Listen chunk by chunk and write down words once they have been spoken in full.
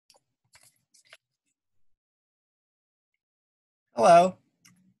Hello,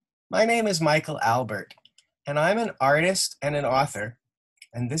 my name is Michael Albert, and I'm an artist and an author,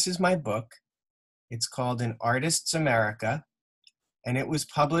 and this is my book. It's called An Artist's America, and it was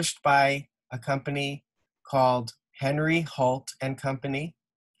published by a company called Henry Holt and Company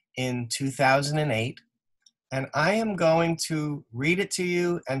in 2008, and I am going to read it to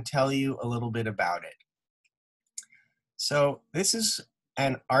you and tell you a little bit about it. So this is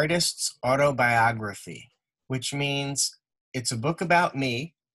an artist's autobiography, which means it's a book about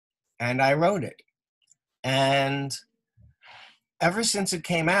me, and I wrote it. And ever since it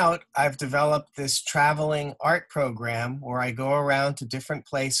came out, I've developed this traveling art program where I go around to different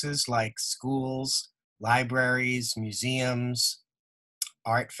places like schools, libraries, museums,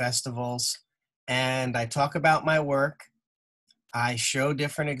 art festivals, and I talk about my work. I show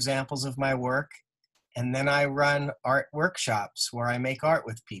different examples of my work, and then I run art workshops where I make art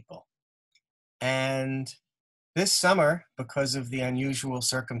with people. And this summer, because of the unusual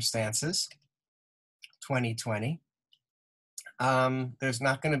circumstances, 2020, there's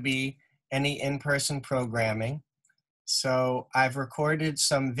not going to be any in-person programming. So I've recorded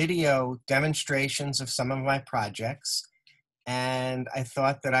some video demonstrations of some of my projects, and I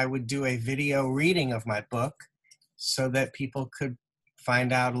thought that I would do a video reading of my book so that people could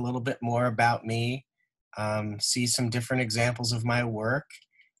find out a little bit more about me, see some different examples of my work,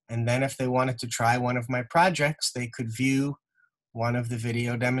 and then if they wanted to try one of my projects, they could view one of the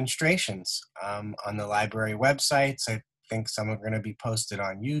video demonstrations on the library websites. I think some are going to be posted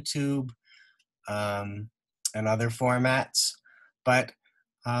on YouTube and other formats. But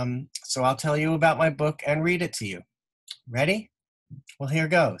so I'll tell you about my book and read it to you. Ready? Well, here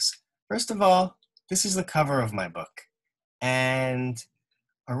goes. First of all, this is the cover of my book. And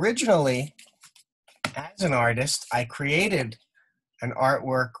originally, as an artist, I created an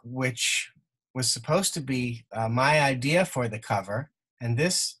artwork which was supposed to be my idea for the cover, and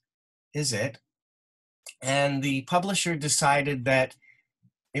this is it. And the publisher decided that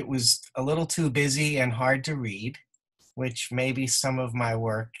it was a little too busy and hard to read, which maybe some of my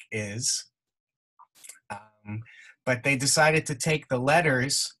work is. But they decided to take the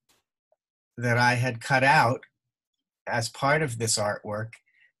letters that I had cut out as part of this artwork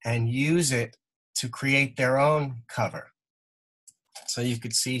and use it to create their own cover. So you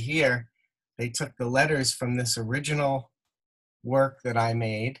could see here, they took the letters from this original work that I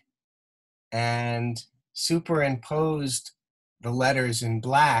made and superimposed the letters in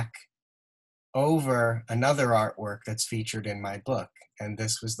black over another artwork that's featured in my book. And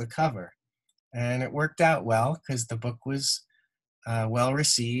this was the cover. And it worked out well because the book was well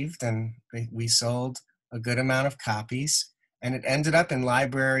received and we sold a good amount of copies. And it ended up in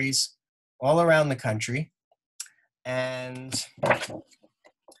libraries all around the country. And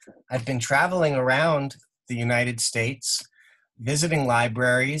I've been traveling around the United States, visiting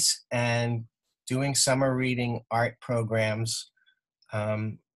libraries and doing summer reading art programs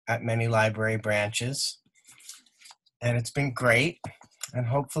at many library branches. And it's been great. And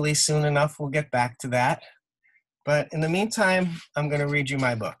hopefully soon enough we'll get back to that. But in the meantime, I'm going to read you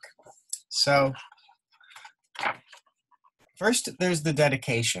my book. So first, there's the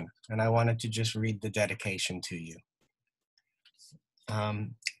dedication, and I wanted to just read the dedication to you.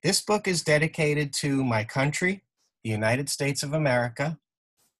 This book is dedicated to my country, the United States of America,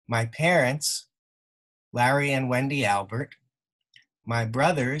 my parents, Larry and Wendy Albert, my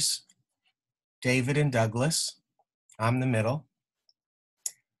brothers, David and Douglas, I'm the middle,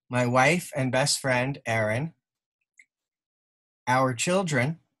 my wife and best friend, Erin, our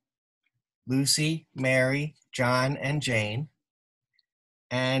children, Lucy, Mary, John, and Jane,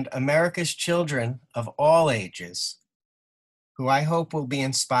 and America's children of all ages, who I hope will be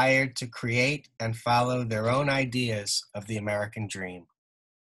inspired to create and follow their own ideas of the American dream.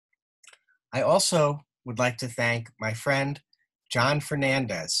 I also would like to thank my friend, John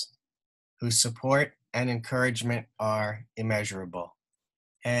Fernandez, whose support and encouragement are immeasurable.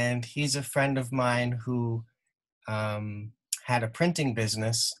 And he's a friend of mine who had a printing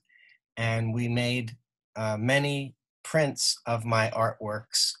business, and we made many prints of my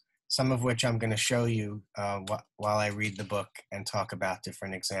artworks, some of which I'm going to show you while I read the book and talk about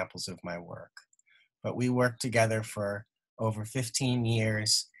different examples of my work. But we worked together for over 15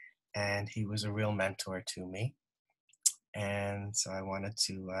 years, and he was a real mentor to me. And so I wanted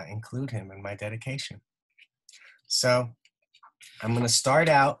to include him in my dedication. So I'm going to start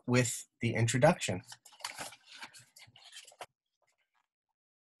out with the introduction.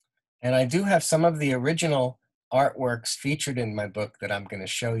 And I do have some of the original artworks featured in my book that I'm going to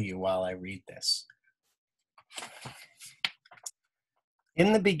show you while I read this.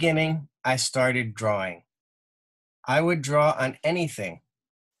 In the beginning, I started drawing. I would draw on anything,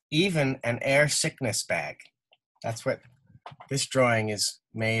 even an air sickness bag. That's what this drawing is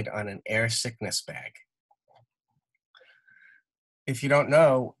made on, an air sickness bag. If you don't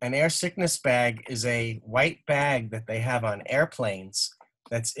know, an air sickness bag is a white bag that they have on airplanes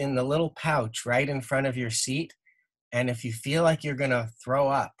that's in the little pouch right in front of your seat. And if you feel like you're going to throw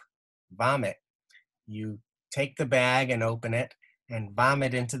up, vomit, you take the bag and open it and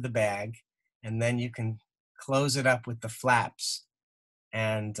vomit into the bag. And then you can close it up with the flaps.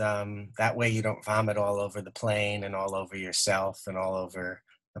 And that way you don't vomit all over the plane and all over yourself and all over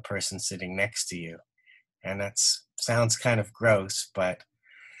the person sitting next to you. And that sounds kind of gross, but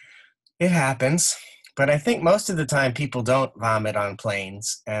it happens. But I think most of the time people don't vomit on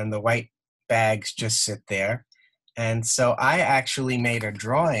planes and the white bags just sit there. And so I actually made a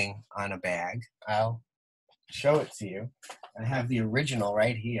drawing on a bag. I'll show it to you. I have the original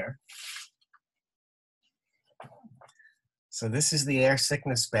right here. So this is the air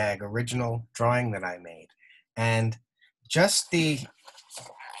sickness bag original drawing that I made. And just this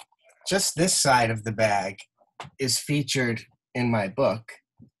side of the bag is featured in my book.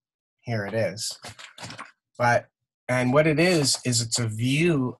 Here it is. And what it is it's a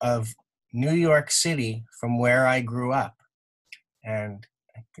view of New York City from where I grew up. And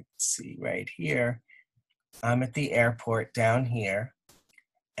I can see right here, I'm at the airport down here,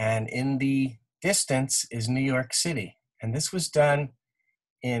 and in the distance is New York City. And this was done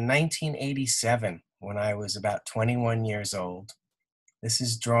in 1987 when I was about 21 years old. This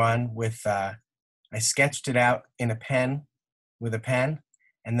is drawn with, I sketched it out with a pen,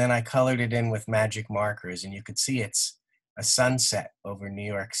 and then I colored it in with magic markers. And you could see it's a sunset over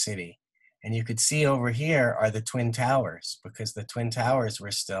New York City. And you could see over here are the Twin Towers, because the Twin Towers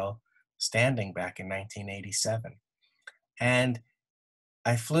were still standing back in 1987. And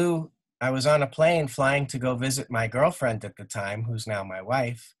I was on a plane flying to go visit my girlfriend at the time, who's now my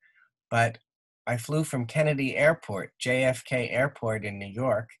wife, but I flew from Kennedy Airport, JFK Airport in New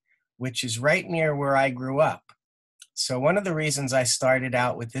York, which is right near where I grew up. So one of the reasons I started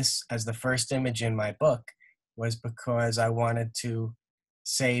out with this as the first image in my book was because I wanted to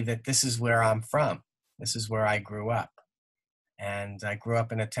say that this is where I'm from. This is where I grew up. And I grew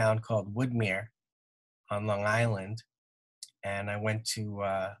up in a town called Woodmere on Long Island. And I went to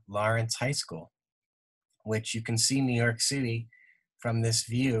Lawrence High School, which you can see New York City from this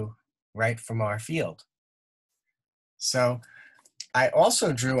view right from our field. So I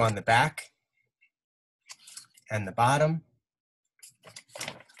also drew on the back and the bottom,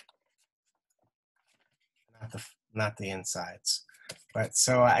 not the insides. But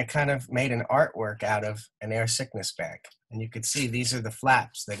so I kind of made an artwork out of an air sickness bag. And you could see these are the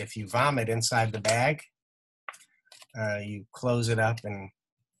flaps that if you vomit inside the bag, you close it up and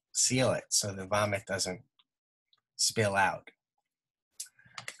seal it so the vomit doesn't spill out.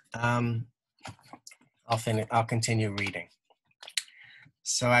 I'll continue reading.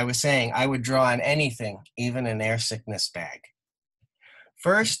 So I was saying I would draw on anything, even an air sickness bag.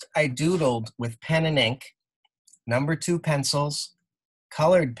 First, I doodled with pen and ink, number 2 pencils,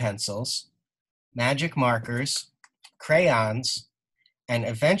 colored pencils, magic markers, crayons, and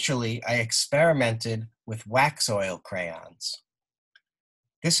eventually I experimented with wax oil crayons.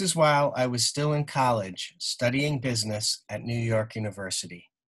 This is while I was still in college studying business at New York University.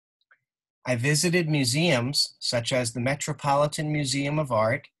 I visited museums such as the Metropolitan Museum of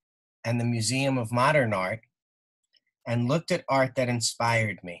Art and the Museum of Modern Art and looked at art that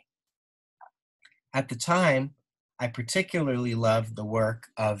inspired me. At the time, I particularly loved the work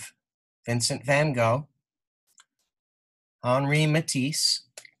of Vincent van Gogh, Henri Matisse,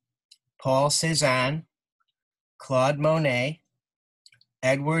 Paul Cézanne, Claude Monet,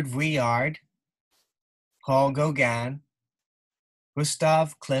 Edward Vuillard, Paul Gauguin,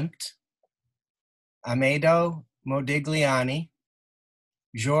 Gustav Klimt, Amedeo Modigliani,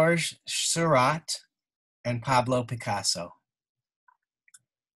 Georges Seurat, and Pablo Picasso.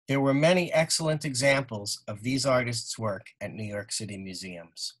 There were many excellent examples of these artists' work at New York City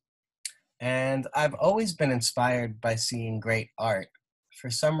museums. And I've always been inspired by seeing great art. For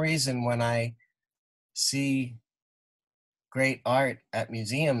some reason, when I see great art at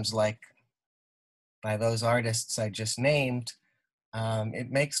museums like by those artists I just named, it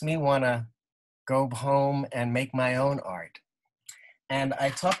makes me want to go home and make my own art. And I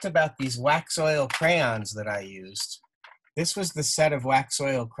talked about these wax oil crayons that I used. This was the set of wax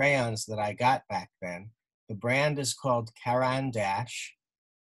oil crayons that I got back then. The brand is called Caran d'Ache.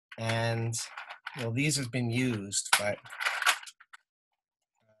 And, well, these have been used, but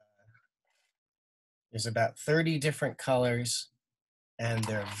there's about 30 different colors, and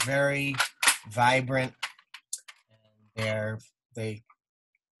they're very vibrant. They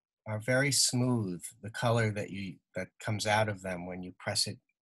are very smooth. The color that comes out of them when you press it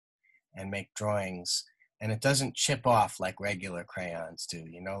and make drawings, and it doesn't chip off like regular crayons do.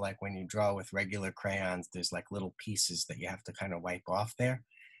 You know, like when you draw with regular crayons, there's like little pieces that you have to kind of wipe off there.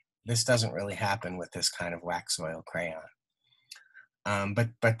 This doesn't really happen with this kind of wax oil crayon.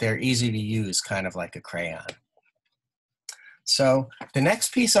 But they're easy to use, kind of like a crayon. So the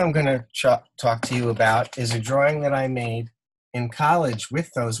next piece I'm going to talk to you about is a drawing that I made in college with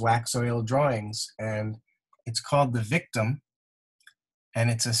those wax oil drawings, and it's called The Victim, and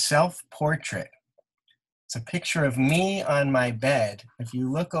it's a self-portrait. It's a picture of me on my bed. If you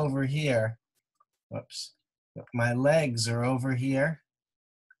look over here, whoops, my legs are over here,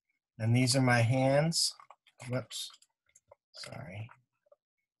 and these are my hands. Whoops, sorry.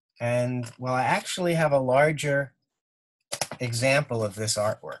 And well, I actually have a larger example of this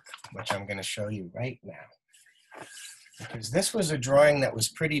artwork, which I'm going to show you right now. Because this was a drawing that was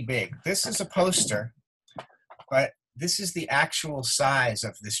pretty big. This is a poster, but this is the actual size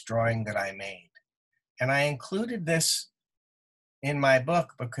of this drawing that I made. And I included this in my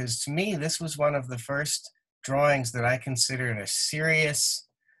book because to me, this was one of the first drawings that I considered a serious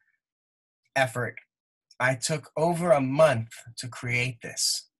effort. I took over a month to create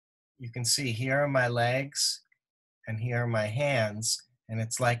this. You can see here are my legs and here are my hands, and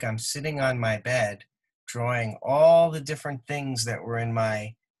it's like I'm sitting on my bed drawing all the different things that were in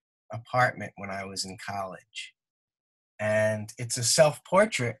my apartment when I was in college. And it's a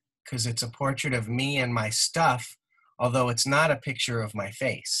self-portrait because it's a portrait of me and my stuff, although it's not a picture of my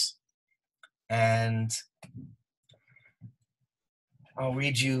face. And I'll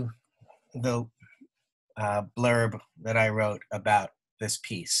read you the blurb that I wrote about this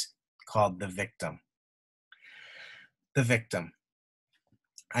piece called The Victim. The Victim.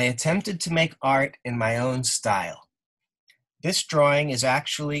 I attempted to make art in my own style. This drawing is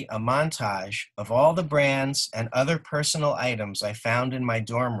actually a montage of all the brands and other personal items I found in my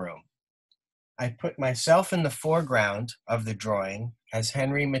dorm room. I put myself in the foreground of the drawing, as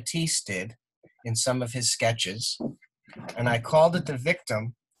Henry Matisse did in some of his sketches, and I called it The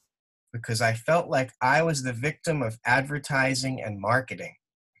Victim because I felt like I was the victim of advertising and marketing.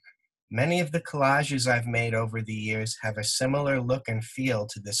 Many of the collages I've made over the years have a similar look and feel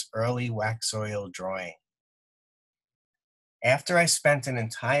to this early wax oil drawing. After I spent an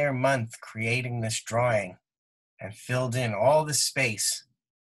entire month creating this drawing and filled in all the space,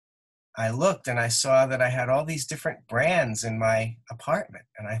 I looked and I saw that I had all these different brands in my apartment.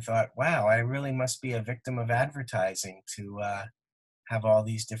 And I thought, wow, I really must be a victim of advertising to have all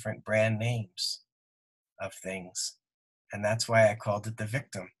these different brand names of things. And that's why I called it The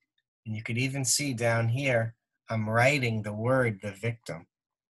Victim. And you could even see down here, I'm writing the word The Victim.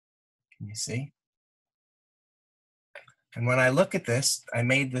 Can you see? And when I look at this, I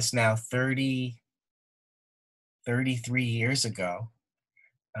made this now 33 years ago.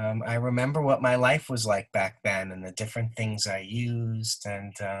 I remember what my life was like back then and the different things I used,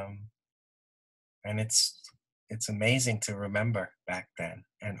 and it's amazing to remember back then.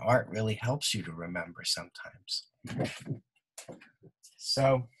 And art really helps you to remember sometimes.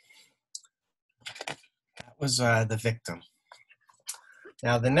 So that was The Victim.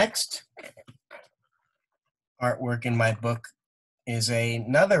 Now the next artwork in my book is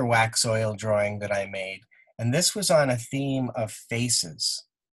another wax oil drawing that I made, and this was on a theme of faces.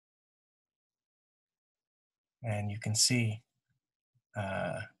 And you can see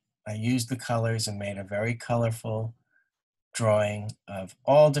I used the colors and made a very colorful drawing of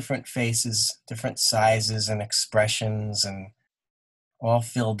all different faces, different sizes and expressions, and all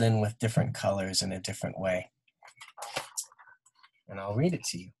filled in with different colors in a different way. And I'll read it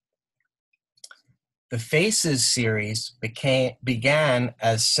to you. The Faces series began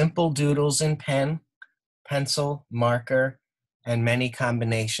as simple doodles in pen, pencil, marker, and many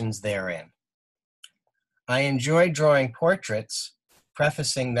combinations therein. I enjoy drawing portraits,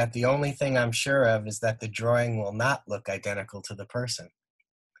 prefacing that the only thing I'm sure of is that the drawing will not look identical to the person.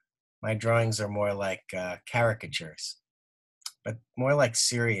 My drawings are more like caricatures, but more like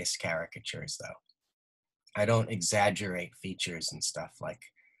serious caricatures, though. I don't exaggerate features and stuff like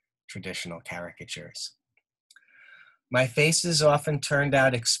traditional caricatures. My faces often turned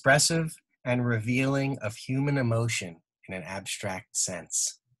out expressive and revealing of human emotion in an abstract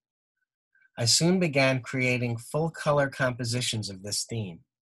sense. I soon began creating full color compositions of this theme.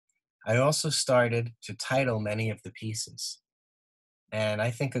 I also started to title many of the pieces. And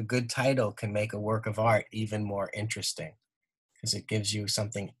I think a good title can make a work of art even more interesting because it gives you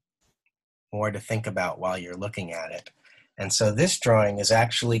something more to think about while you're looking at it. And so this drawing is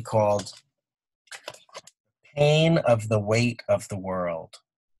actually called Pain of the Weight of the World.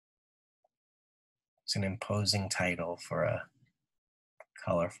 It's an imposing title for a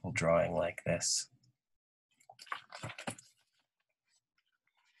colorful drawing like this.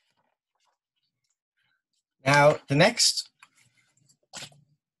 Now, the next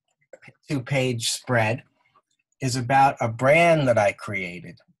two-page spread is about a brand that I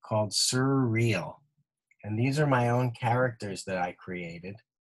created called Surreal. And these are my own characters that I created.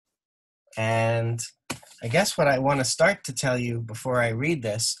 And I guess what I want to start to tell you before I read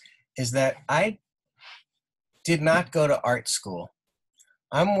this is that I did not go to art school.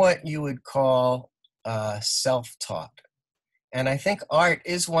 I'm what you would call self-taught. And I think art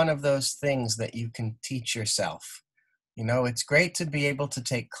is one of those things that you can teach yourself. You know, it's great to be able to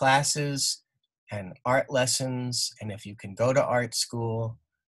take classes and art lessons. And if you can go to art school,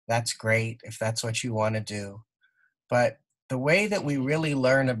 that's great if that's what you want to do. But the way that we really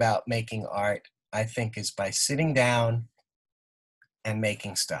learn about making art, I think, is by sitting down and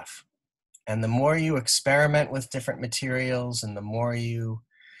making stuff. And the more you experiment with different materials and the more you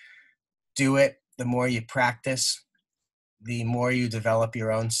do it, the more you practice, the more you develop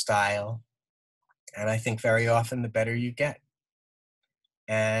your own style. And I think very often the better you get.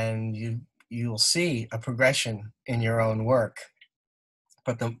 And you'll see a progression in your own work.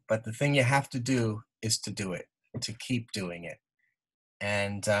 But the thing you have to do is to do it, to keep doing it.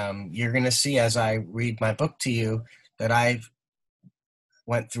 And you're going to see as I read my book to you that I've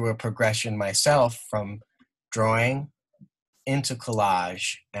went through a progression myself from drawing into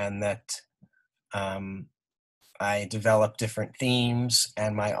collage, and that I developed different themes,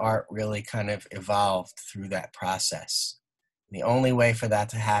 and my art really kind of evolved through that process. The only way for that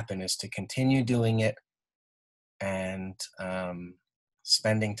to happen is to continue doing it and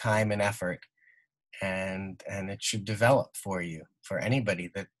spending time and effort, and it should develop for you, for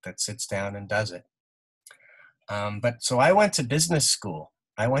anybody that sits down and does it. But so I went to business school.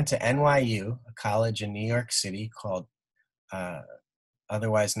 I went to NYU, a college in New York City called,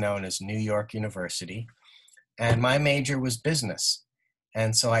 otherwise known as New York University. And my major was business.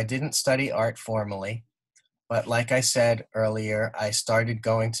 And so I didn't study art formally. But like I said earlier, I started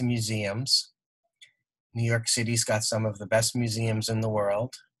going to museums. New York City's got some of the best museums in the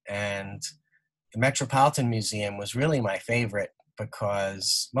world. And the Metropolitan Museum was really my favorite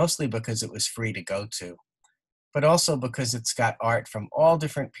mostly because it was free to go to, but also because it's got art from all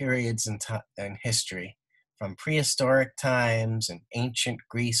different periods in history, from prehistoric times and ancient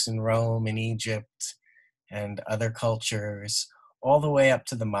Greece and Rome and Egypt and other cultures, all the way up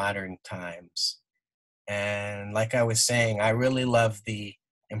to the modern times. And like I was saying, I really love the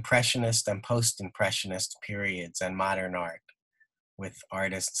Impressionist and Post-Impressionist periods and modern art, with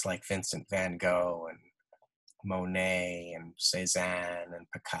artists like Vincent van Gogh and Monet and Cézanne and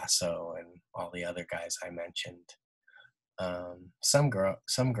Picasso and all the other guys I mentioned. Some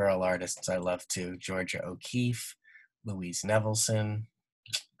girl artists I love too: Georgia O'Keeffe, Louise Nevelson.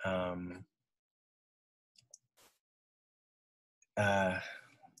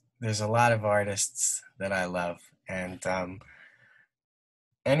 There's a lot of artists that I love. And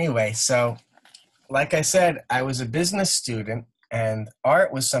anyway, so like I said, I was a business student, and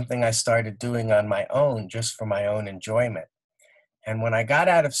art was something I started doing on my own, just for my own enjoyment. And when I got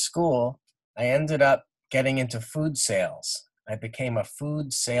out of school, I ended up getting into food sales. I became a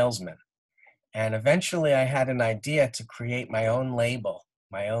food salesman. And eventually I had an idea to create my own label,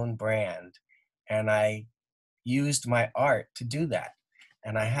 my own brand. And I used my art to do that.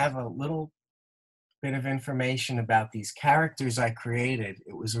 And I have a little bit of information about these characters I created.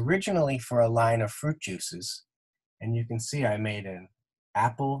 It was originally for a line of fruit juices. And you can see I made an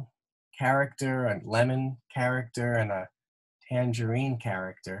apple character, a lemon character, and a tangerine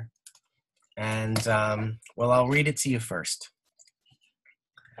character. And, well, I'll read it to you first.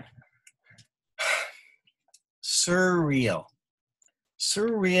 Surreal.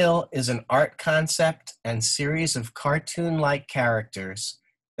 Surreal is an art concept and series of cartoon-like characters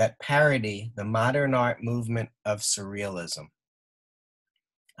that parody the modern art movement of surrealism.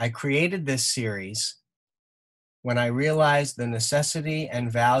 I created this series when I realized the necessity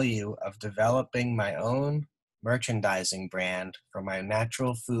and value of developing my own merchandising brand for my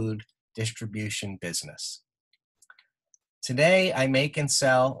natural food distribution business. Today, I make and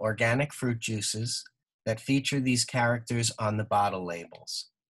sell organic fruit juices that feature these characters on the bottle labels.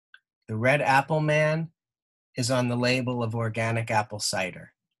 The Red Apple Man is on the label of organic apple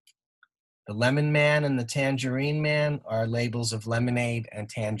cider. The Lemon Man and the Tangerine Man are labels of lemonade and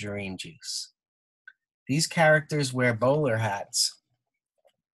tangerine juice. These characters wear bowler hats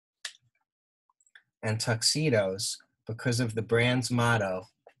and tuxedos because of the brand's motto,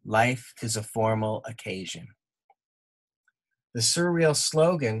 "Life is a formal occasion." The surreal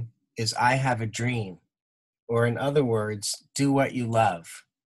slogan is "I have a dream," or in other words, do what you love.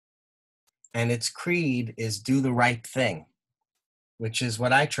 And its creed is "do the right thing," which is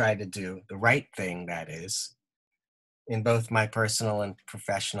what I try to do, the right thing, that is, in both my personal and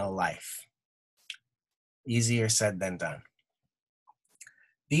professional life. Easier said than done.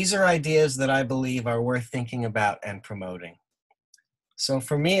 These are ideas that I believe are worth thinking about and promoting. So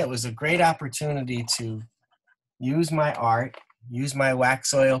for me, it was a great opportunity to use my art, use my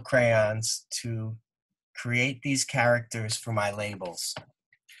wax oil crayons to create these characters for my labels.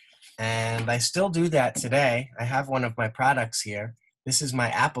 And I still do that today. I have one of my products here. This is my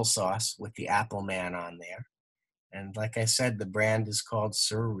applesauce with the Apple Man on there. And like I said, the brand is called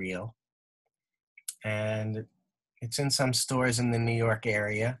Surreal. And it's in some stores in the New York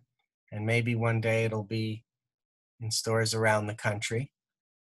area. And maybe one day it'll be in stores around the country.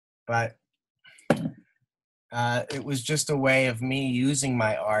 But it was just a way of me using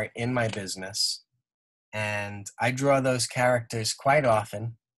my art in my business. And I draw those characters quite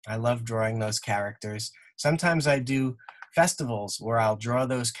often. I love drawing those characters. Sometimes I do festivals where I'll draw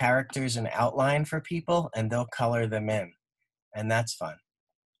those characters in outline for people and they'll color them in. And that's fun.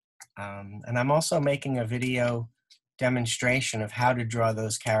 And I'm also making a video demonstration of how to draw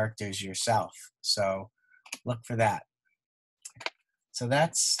those characters yourself. So look for that. So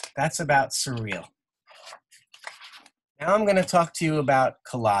that's about Surreal. Now I'm going to talk to you about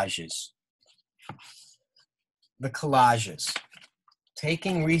collages. The collages.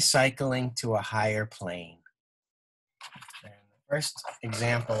 Taking recycling to a higher plane. And the first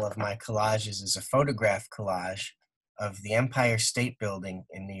example of my collages is a photograph collage of the Empire State Building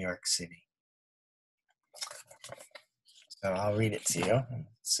in New York City. So I'll read it to you. Let's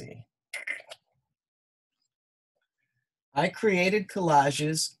see. I created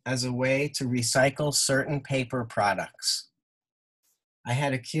collages as a way to recycle certain paper products I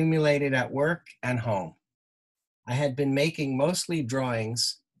had accumulated at work and home. I had been making mostly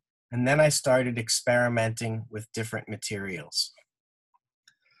drawings, and then I started experimenting with different materials.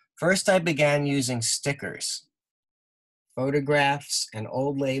 First, I began using stickers, photographs, and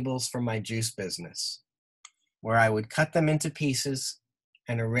old labels from my juice business, where I would cut them into pieces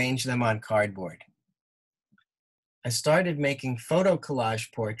and arrange them on cardboard. I started making photo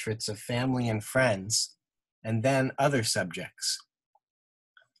collage portraits of family and friends, and then other subjects.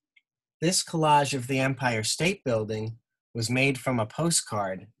 This collage of the Empire State Building was made from a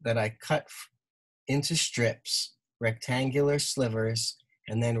postcard that I cut into strips, rectangular slivers,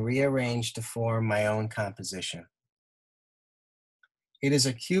 and then rearranged to form my own composition. It is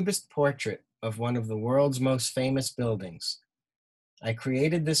a cubist portrait of one of the world's most famous buildings. I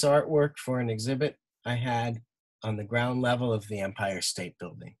created this artwork for an exhibit I had on the ground level of the Empire State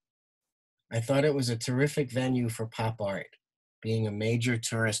Building. I thought it was a terrific venue for pop art, being a major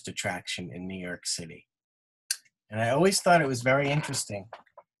tourist attraction in New York City. And I always thought it was very interesting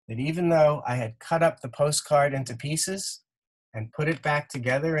that even though I had cut up the postcard into pieces and put it back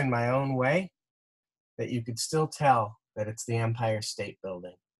together in my own way, that you could still tell that it's the Empire State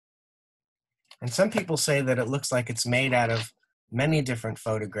Building. And some people say that it looks like it's made out of many different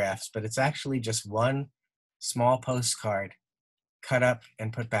photographs, but it's actually just one small postcard cut up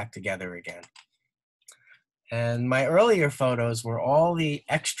and put back together again. And my earlier photos were all the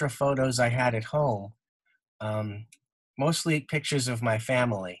extra photos I had at home, mostly pictures of my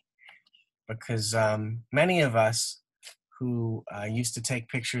family, because many of us who used to take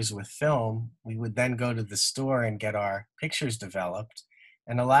pictures with film, we would then go to the store and get our pictures developed.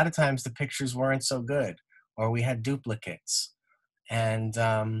 And a lot of times the pictures weren't so good, or we had duplicates. And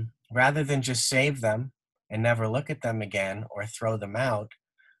rather than just save them and never look at them again or throw them out,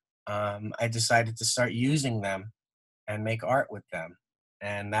 I decided to start using them and make art with them.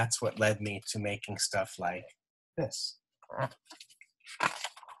 And that's what led me to making stuff like this.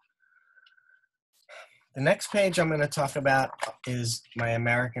 The next page I'm going to talk about is my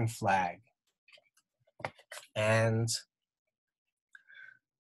American flag. And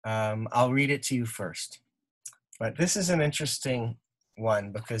I'll read it to you first. But this is an interesting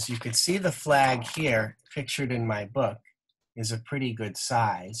one because you could see the flag here pictured in my book is a pretty good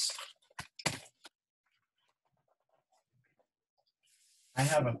size. I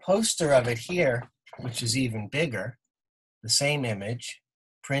have a poster of it here, which is even bigger, the same image,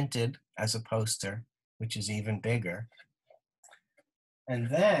 printed as a poster, which is even bigger. And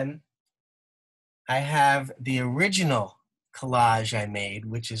then I have the original collage I made,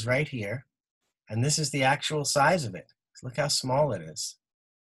 which is right here. And this is the actual size of it. Look how small it is.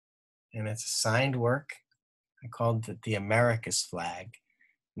 And it's a signed work. I called it the America's flag.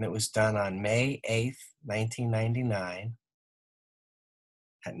 And it was done on May 8th, 1999.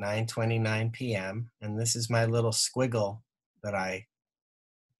 at 9:29 p.m. And this is my little squiggle that I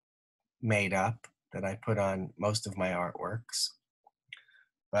made up, that I put on most of my artworks.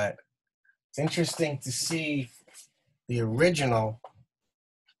 But it's interesting to see the original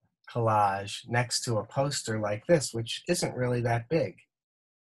collage next to a poster like this, which isn't really that big.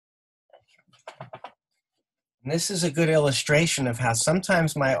 And this is a good illustration of how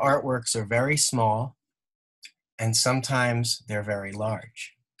sometimes my artworks are very small and sometimes they're very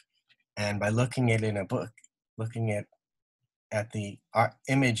large. And by looking at it in a book, looking at the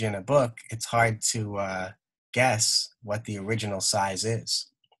image in a book, it's hard to guess what the original size is.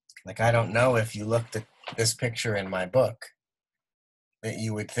 Like, I don't know if you looked at this picture in my book that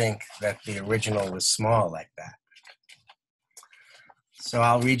you would think that the original was small like that. So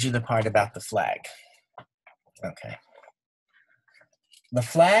I'll read you the part about the flag. Okay. The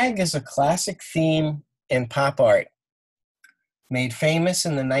flag is a classic theme in pop art, made famous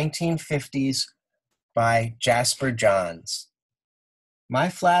in the 1950s by Jasper Johns. My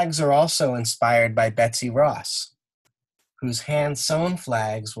flags are also inspired by Betsy Ross, whose hand-sewn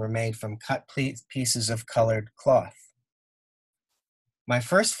flags were made from cut pieces of colored cloth. My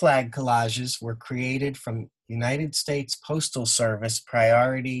first flag collages were created from United States Postal Service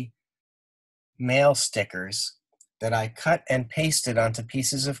priority mail stickers that I cut and pasted onto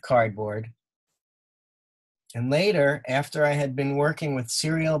pieces of cardboard. And later, after I had been working with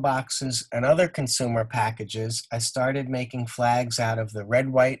cereal boxes and other consumer packages, I started making flags out of the red,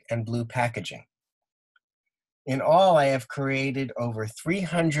 white, and blue packaging. In all, I have created over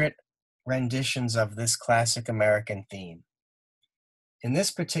 300 renditions of this classic American theme. In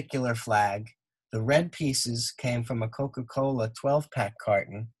this particular flag, the red pieces came from a Coca-Cola 12-pack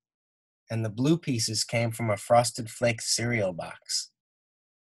carton, and the blue pieces came from a Frosted Flakes cereal box.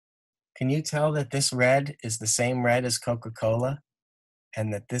 Can you tell that this red is the same red as Coca-Cola,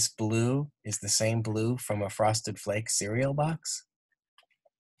 and that this blue is the same blue from a Frosted Flakes cereal box?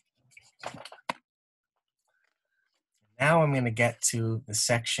 Now I'm going to get to the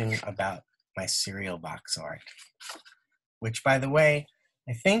section about my cereal box art, which, by the way,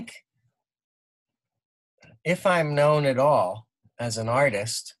 I think if I'm known at all as an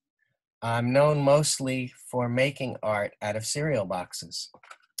artist, I'm known mostly for making art out of cereal boxes.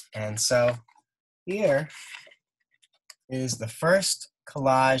 And so here is the first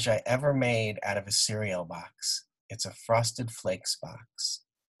collage I ever made out of a cereal box. It's a Frosted Flakes box,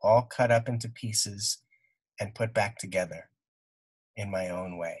 all cut up into pieces and put back together in my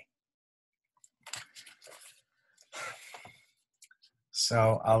own way.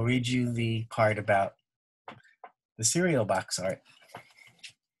 So I'll read you the part about the cereal box art.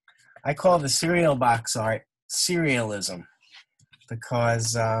 I call the cereal box art serialism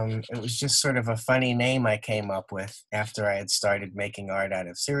because it was just sort of a funny name I came up with after I had started making art out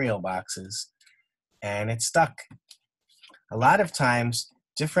of cereal boxes, and it stuck. A lot of times,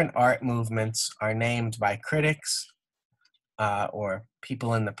 different art movements are named by critics or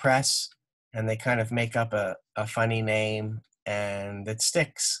people in the press, and they kind of make up a funny name, and it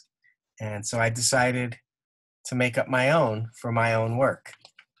sticks. And so I decided to make up my own for my own work.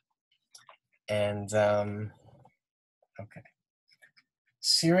 And, okay.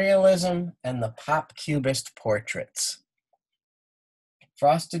 Serialism and the Pop Cubist Portraits.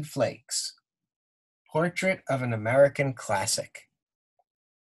 Frosted Flakes. Portrait of an American Classic.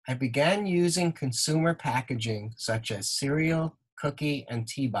 I began using consumer packaging such as cereal, cookie, and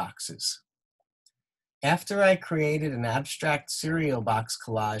tea boxes. After I created an abstract cereal box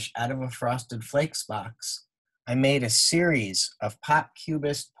collage out of a Frosted Flakes box, I made a series of Pop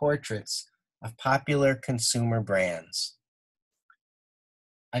Cubist portraits of popular consumer brands.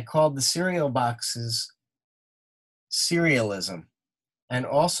 I called the cereal boxes serialism, and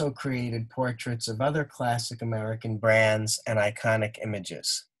also created portraits of other classic American brands and iconic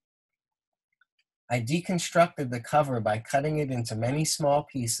images. I deconstructed the cover by cutting it into many small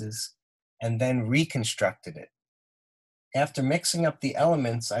pieces and then reconstructed it. After mixing up the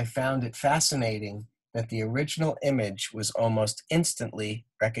elements, I found it fascinating that the original image was almost instantly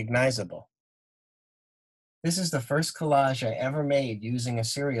recognizable. This is the first collage I ever made using a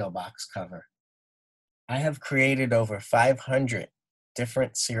cereal box cover. I have created over 500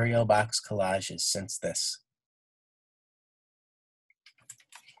 different cereal box collages since this.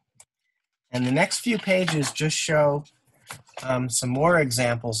 And the next few pages just show some more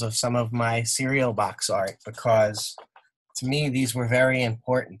examples of some of my cereal box art, because to me, these were very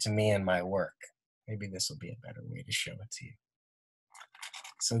important to me in my work. Maybe this will be a better way to show it to you.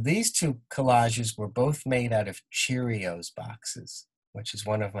 So these two collages were both made out of Cheerios boxes, which is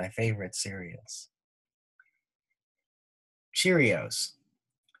one of my favorite cereals. Cheerios.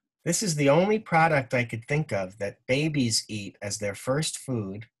 This is the only product I could think of that babies eat as their first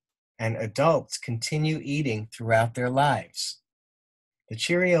food and adults continue eating throughout their lives. The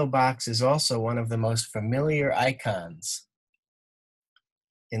Cheerio box is also one of the most familiar icons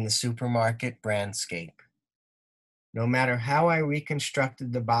in the supermarket brandscape. No matter how I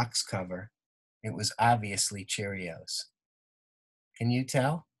reconstructed the box cover, it was obviously Cheerios. Can you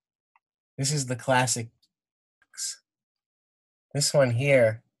tell? This is the classic box. This one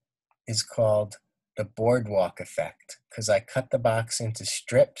here is called the boardwalk effect because I cut the box into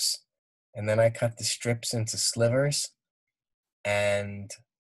strips and then I cut the strips into slivers and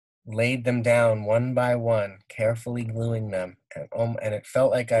laid them down one by one, carefully gluing them. And it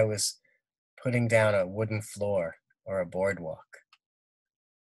felt like I was putting down a wooden floor or a boardwalk.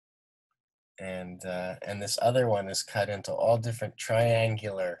 And this other one is cut into all different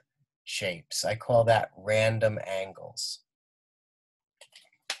triangular shapes. I call that random angles.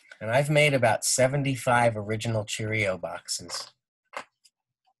 And I've made about 75 original Cheerio boxes.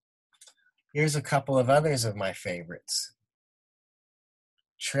 Here's a couple of others of my favorites.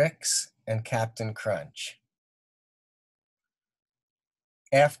 Trix and Captain Crunch.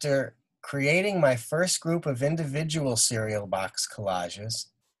 After creating my first group of individual cereal box collages,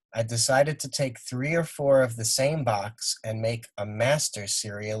 I decided to take 3 or 4 of the same box and make a master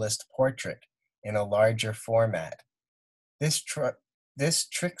cerealist portrait in a larger format. This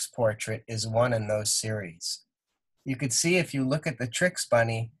Trix portrait is one in those series. You could see if you look at the Trix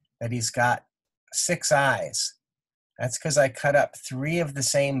bunny that he's got 6 eyes. That's because I cut up 3 of the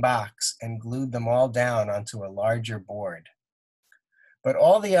same box and glued them all down onto a larger board. But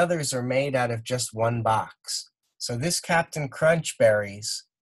all the others are made out of just one box. So this Captain Crunch berries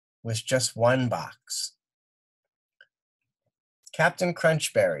was just one box. Captain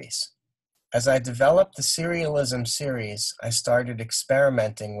Crunch berries. As I developed the Cerealism series, I started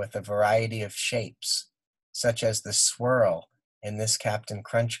experimenting with a variety of shapes, such as the swirl in this Captain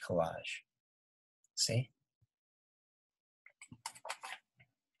Crunch collage. See?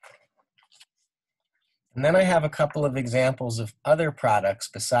 And then I have a couple of examples of other products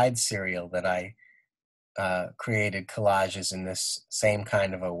besides cereal that I created collages in this same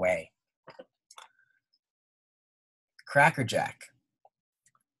kind of a way. Cracker Jack.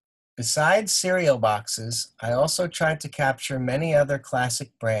 Besides cereal boxes, I also tried to capture many other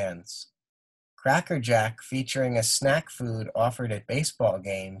classic brands. Cracker Jack, featuring a snack food offered at baseball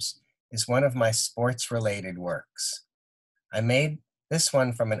games, is one of my sports-related works. I made this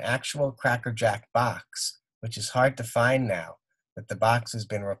one from an actual Cracker Jack box, which is hard to find now that the box has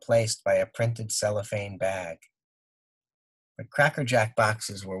been replaced by a printed cellophane bag. But Cracker Jack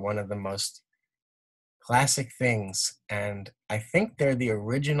boxes were one of the most classic things, and I think they're the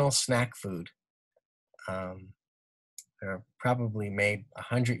original snack food. They're probably made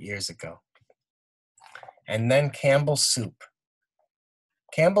 100 years ago. And then Campbell's Soup.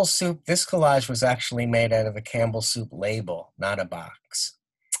 Campbell's Soup, this collage was actually made out of a Campbell's Soup label, not a box.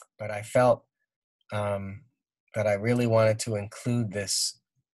 But I felt that I really wanted to include this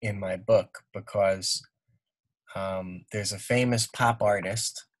in my book because there's a famous pop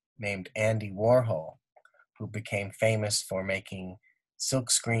artist named Andy Warhol who became famous for making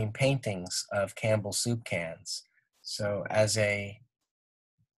silkscreen paintings of Campbell's Soup cans. So as a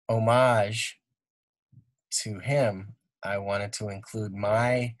homage to him, I wanted to include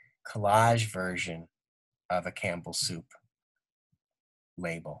my collage version of a Campbell's Soup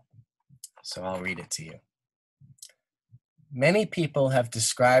label. So I'll read it to you. Many people have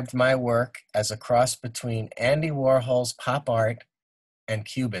described my work as a cross between Andy Warhol's pop art and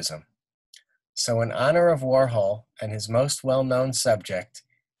Cubism. So in honor of Warhol and his most well-known subject,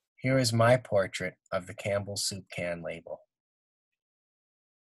 here is my portrait of the Campbell's Soup can label.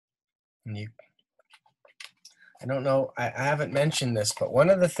 And I don't know, I haven't mentioned this, but one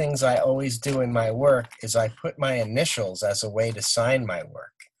of the things I always do in my work is I put my initials as a way to sign my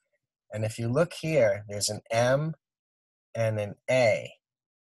work. And if you look here, there's an M and an A.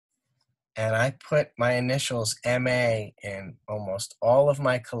 And I put my initials MA in almost all of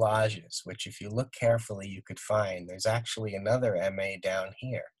my collages, which if you look carefully, you could find. There's actually another MA down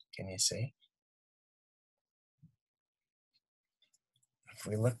here. Can you see? If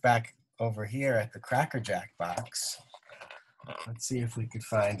we look back over here at the Cracker Jack box, let's see if we could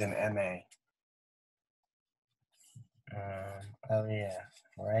find an MA. Oh yeah,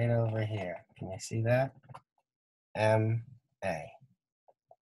 right over here. Can you see that? MA.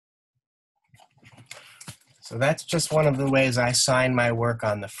 So that's just one of the ways I sign my work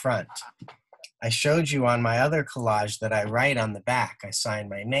on the front. I showed you on my other collage that I write on the back. I sign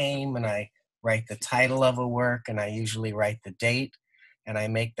my name and I write the title of a work and I usually write the date. and I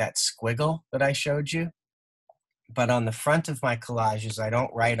make that squiggle that I showed you. But on the front of my collages, I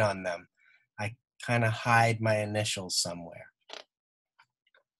don't write on them. I kind of hide my initials somewhere.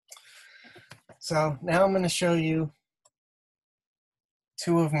 So now I'm going to show you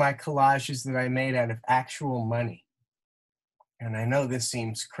two of my collages that I made out of actual money. And I know this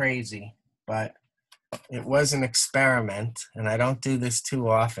seems crazy, but it was an experiment, and I don't do this too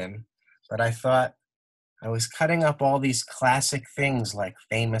often, but I thought I was cutting up all these classic things like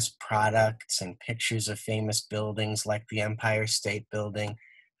famous products and pictures of famous buildings like the Empire State Building,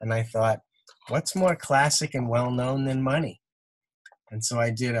 and I thought, what's more classic and well-known than money? And so I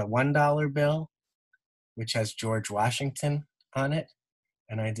did a $1 bill, which has George Washington on it,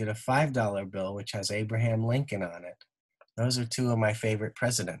 and I did a $5 bill, which has Abraham Lincoln on it. Those are two of my favorite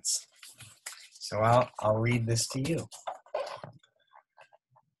presidents. So I'll read this to you.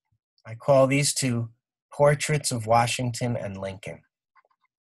 I call these two Portraits of Washington and Lincoln.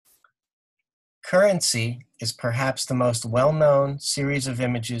 Currency is perhaps the most well-known series of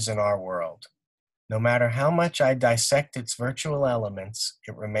images in our world. No matter how much I dissect its virtual elements,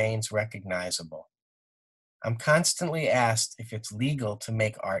 it remains recognizable. I'm constantly asked if it's legal to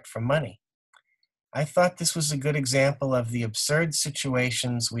make art from money. I thought this was a good example of the absurd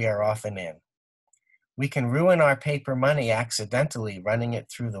situations we are often in. We can ruin our paper money accidentally running it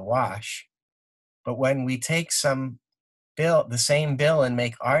through the wash, but when we take the same bill and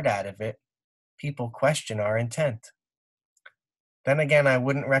make art out of it, people question our intent. Then again, I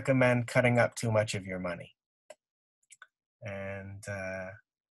wouldn't recommend cutting up too much of your money. And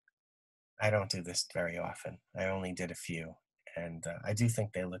I don't do this very often. I only did a few, and I do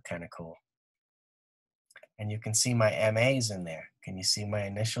think they look kind of cool. And you can see my MAs in there. Can you see my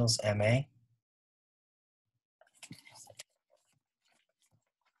initials, MA?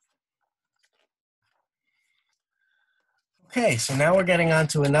 Okay, so now we're getting on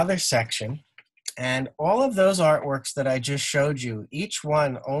to another section. And all of those artworks that I just showed you, each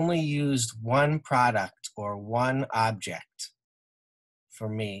one only used one product or one object for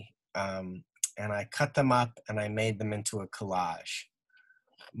me. And I cut them up and I made them into a collage.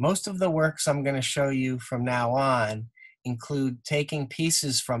 Most of the works I'm going to show you from now on include taking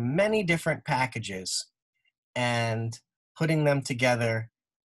pieces from many different packages and putting them together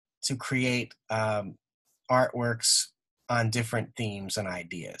to create artworks on different themes and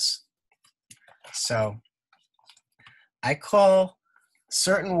ideas. So I call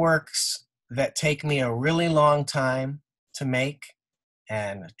certain works that take me a really long time to make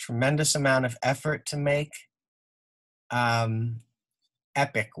and a tremendous amount of effort to make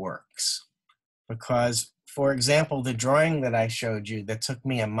epic works. Because, for example, the drawing that I showed you that took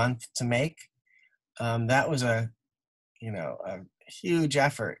me a month to make, that was a huge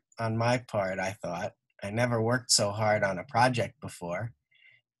effort on my part, I thought. I never worked so hard on a project before.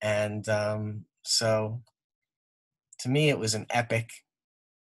 And so to me, it was an epic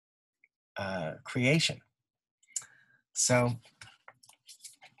creation. So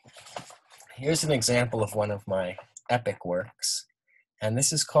here's an example of one of my epic works. And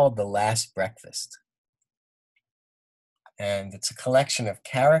this is called The Last Breakfast. And it's a collection of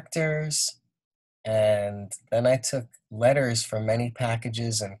characters. And then I took letters from many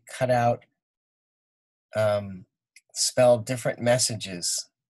packages and cut out spelled different messages.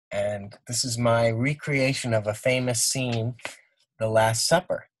 And this is my recreation of a famous scene, The Last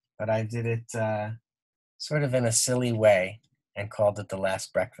Supper. But I did it sort of in a silly way and called it The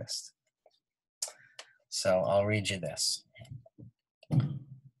Last Breakfast. So I'll read you this.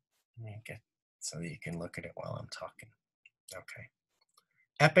 So that you can look at it while I'm talking. Okay.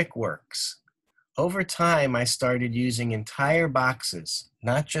 Epic works. Over time, I started using entire boxes,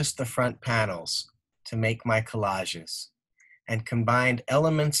 not just the front panels, to make my collages, and combined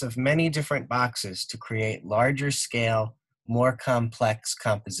elements of many different boxes to create larger scale, more complex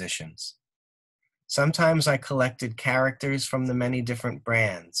compositions. Sometimes I collected characters from the many different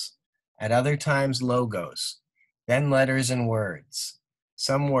brands, at other times logos, then letters and words.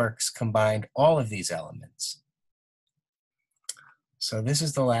 Some works combined all of these elements. So this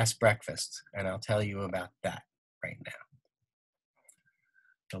is The Last Breakfast, and I'll tell you about that right now.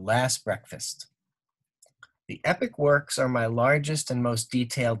 The Last Breakfast. The epic works are my largest and most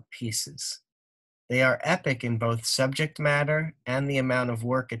detailed pieces. They are epic in both subject matter and the amount of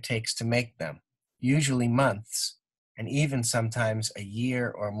work it takes to make them, usually months, and even sometimes a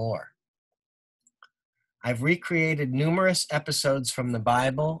year or more. I've recreated numerous episodes from the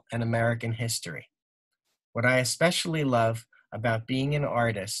Bible and American history. What I especially love about being an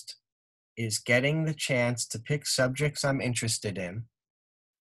artist is getting the chance to pick subjects I'm interested in,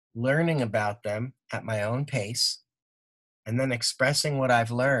 learning about them at my own pace, and then expressing what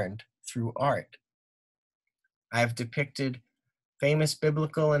I've learned through art. I've depicted famous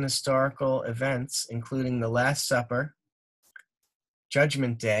biblical and historical events, including the Last Supper,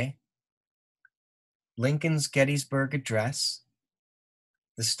 Judgment Day, Lincoln's Gettysburg Address,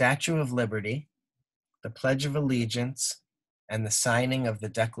 the Statue of Liberty, the Pledge of Allegiance, and the signing of the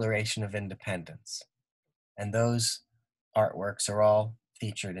Declaration of Independence. And those artworks are all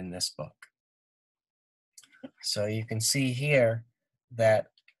featured in this book. So you can see here that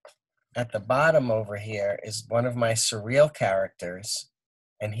at the bottom over here is one of my surreal characters,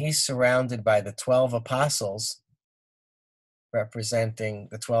 and he's surrounded by the 12 apostles, representing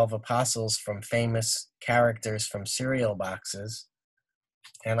the 12 apostles from famous characters from cereal boxes.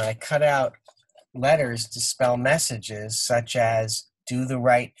 And I cut out letters to spell messages such as do the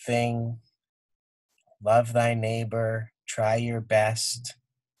right thing, love thy neighbor, try your best,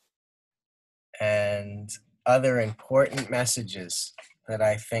 and other important messages that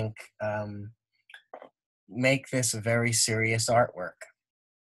I think make this a very serious artwork.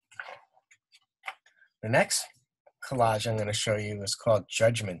 The next collage I'm going to show you is called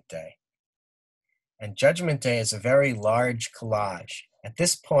Judgment Day. And Judgment Day is a very large collage. At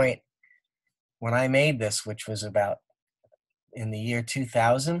this point, when I made this, which was about in the year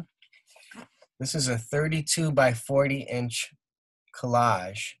 2000, this is a 32 by 40 inch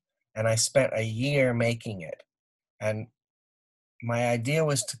collage, and I spent a year making it. And my idea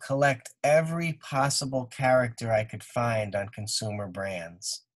was to collect every possible character I could find on consumer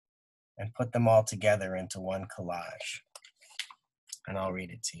brands and put them all together into one collage. And I'll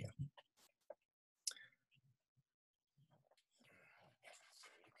read it to you.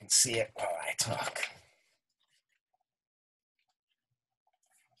 You can see it while I talk.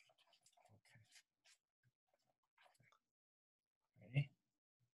 Ready?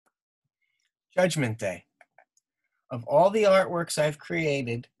 Judgment Day. Of all the artworks I've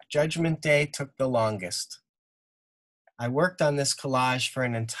created, Judgment Day took the longest. I worked on this collage for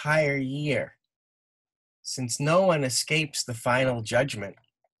an entire year. Since no one escapes the final judgment,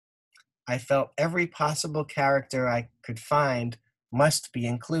 I felt every possible character I could find must be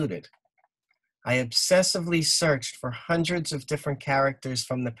included. I obsessively searched for hundreds of different characters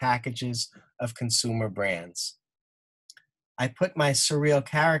from the packages of consumer brands. I put my surreal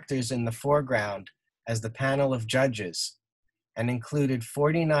characters in the foreground as the panel of judges and included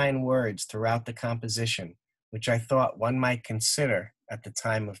 49 words throughout the composition, which I thought one might consider at the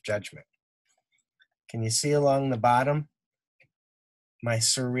time of judgment. Can you see along the bottom my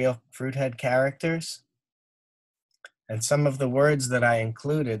surreal fruithead characters? And some of the words that I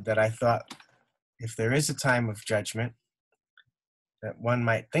included that I thought, if there is a time of judgment, that one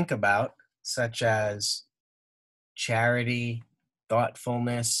might think about, such as charity,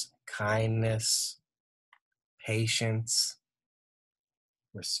 thoughtfulness, kindness, patience,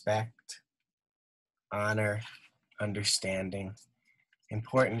 respect, honor, understanding,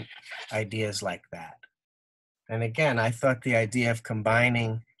 important ideas like that. And again, I thought the idea of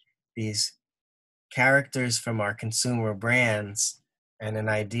combining these characters from our consumer brands and an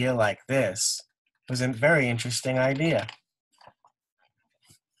idea like this was a very interesting idea.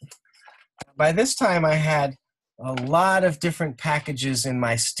 By this time, I had a lot of different packages in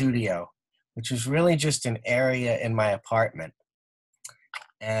my studio, which was really just an area in my apartment.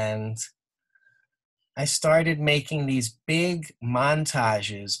 And I started making these big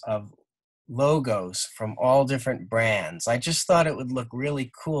montages of logos from all different brands. I just thought it would look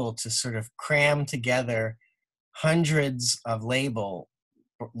really cool to sort of cram together hundreds of label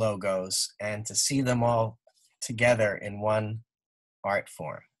logos and to see them all together in one art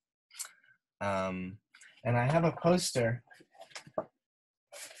form. And I have a poster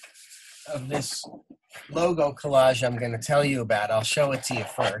of this logo collage I'm going to tell you about. I'll show it to you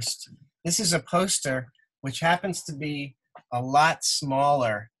first. This is a poster which happens to be a lot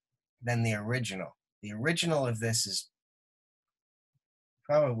smaller than the original. The original of this is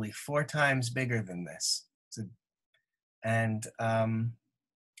probably 4 times bigger than this. And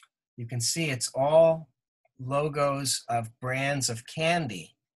you can see it's all logos of brands of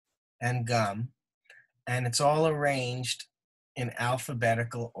candy and gum, and it's all arranged in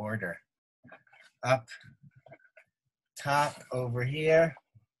alphabetical order. Up top over here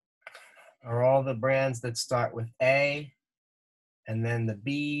are all the brands that start with A, and then the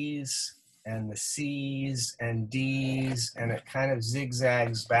B's, and the C's, and D's, and it kind of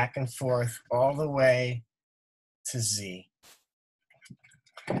zigzags back and forth all the way to Z.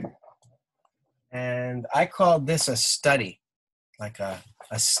 And I called this a study, like a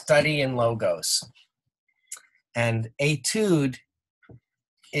study in logos. And etude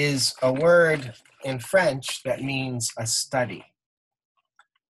is a word in French that means a study.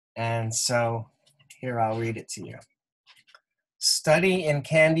 And so here, I'll read it to you. Study in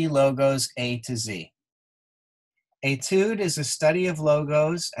candy logos A to Z. Etude is a study of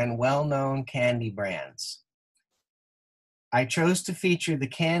logos and well-known candy brands. I chose to feature the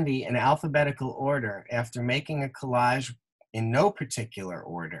candy in alphabetical order after making a collage in no particular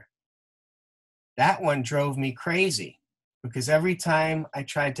order. That one drove me crazy because every time I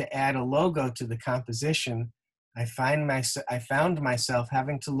tried to add a logo to the composition, I found myself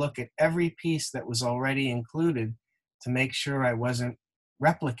having to look at every piece that was already included to make sure I wasn't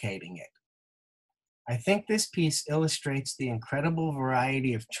replicating it. I think this piece illustrates the incredible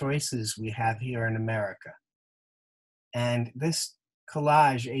variety of choices we have here in America. And this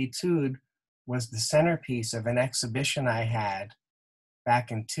collage, Etude, was the centerpiece of an exhibition I had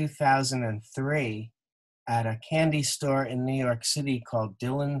back in 2003 at a candy store in New York City called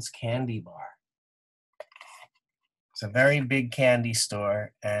Dylan's Candy Bar. It's a very big candy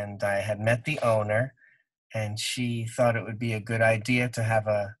store, and I had met the owner, and she thought it would be a good idea to have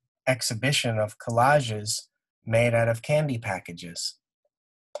an exhibition of collages made out of candy packages.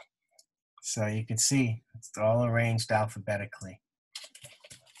 So you can see it's all arranged alphabetically.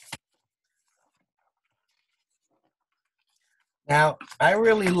 Now, I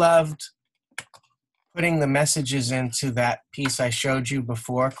really loved putting the messages into that piece I showed you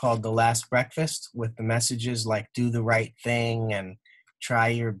before called The Last Breakfast, with the messages like do the right thing and try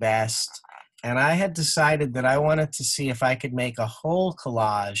your best. And I had decided that I wanted to see if I could make a whole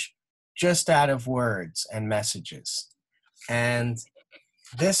collage just out of words and messages. And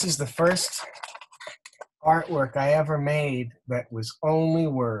this is the first artwork I ever made that was only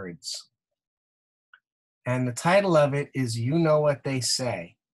words. And the title of it is You Know What They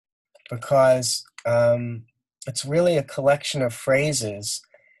Say, because it's really a collection of phrases.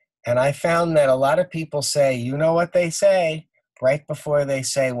 And I found that a lot of people say, you know what they say, right before they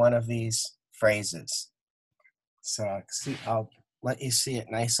say one of these phrases. So I'll let you see it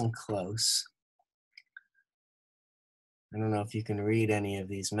nice and close. I don't know if you can read any of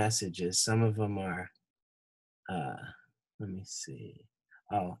these messages. Some of them are, let me see.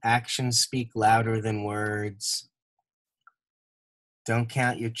 Oh, actions speak louder than words. Don't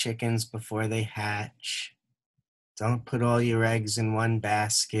count your chickens before they hatch. Don't put all your eggs in one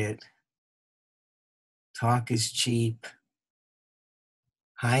basket. Talk is cheap.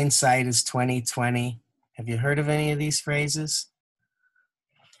 Hindsight is 20/20. Have you heard of any of these phrases?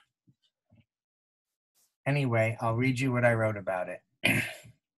 Anyway, I'll read you what I wrote about it.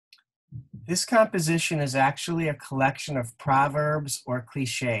 This composition is actually a collection of proverbs or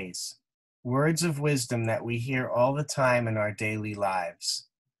cliches, words of wisdom that we hear all the time in our daily lives.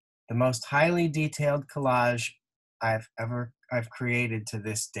 The most highly detailed collage I've created to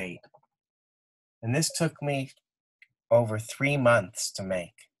this date. And this took me over 3 months to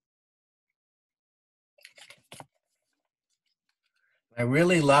make. I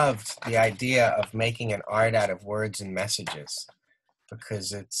really loved the idea of making an art out of words and messages,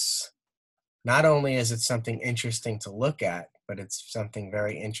 because it's not only is it something interesting to look at, but it's something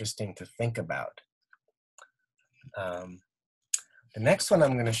very interesting to think about. The next one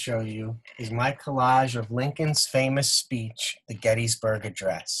I'm going to show you is my collage of Lincoln's famous speech, the Gettysburg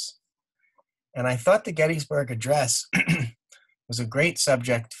Address. And I thought the Gettysburg Address was a great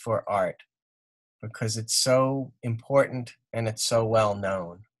subject for art because it's so important and it's so well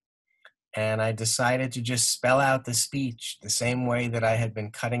known. And I decided to just spell out the speech the same way that I had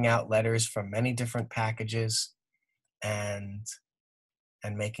been cutting out letters from many different packages and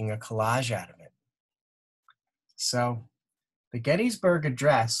making a collage out of it. So the Gettysburg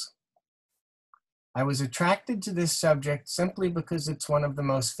Address, I was attracted to this subject simply because it's one of the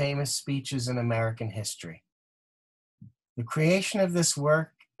most famous speeches in American history. The creation of this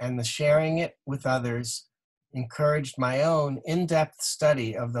work and the sharing it with others encouraged my own in-depth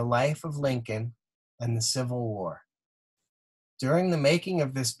study of the life of Lincoln and the Civil War. During the making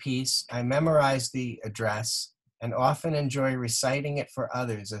of this piece, I memorized the address and often enjoy reciting it for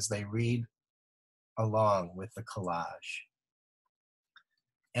others as they read along with the collage.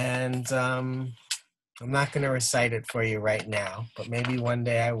 And I'm not going to recite it for you right now, but maybe one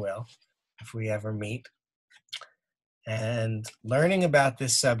day I will, if we ever meet. And learning about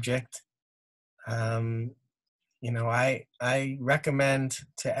this subject, I recommend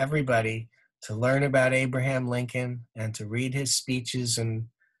to everybody to learn about Abraham Lincoln and to read his speeches and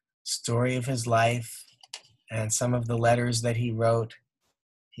story of his life and some of the letters that he wrote.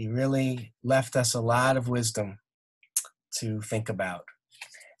 He really left us a lot of wisdom to think about.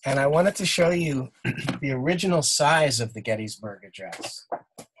 And I wanted to show you the original size of the Gettysburg Address.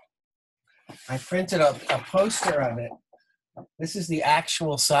 I printed a poster of it. This is the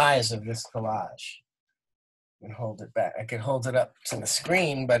actual size of this collage. I can hold it back. I can hold it up to the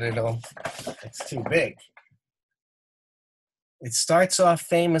screen, but it's too big. It starts off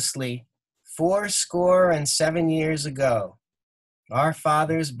famously, 67 years ago, our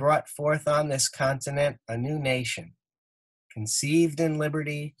fathers brought forth on this continent a new nation, conceived in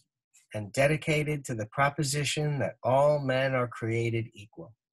liberty and dedicated to the proposition that all men are created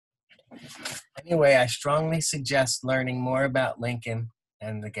equal. Anyway, I strongly suggest learning more about Lincoln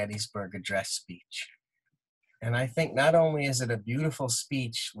and the Gettysburg Address speech. And I think not only is it a beautiful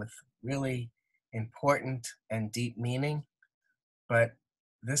speech with really important and deep meaning, but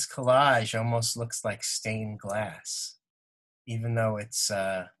this collage almost looks like stained glass, even though it's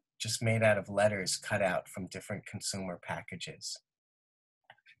just made out of letters cut out from different consumer packages.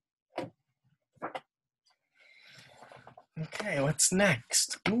 Okay, what's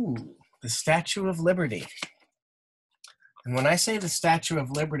next? Ooh, the Statue of Liberty. And when I say the Statue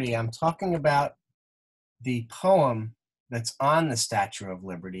of Liberty, I'm talking about the poem that's on the Statue of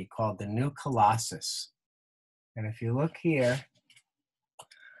Liberty called The New Colossus. And if you look here,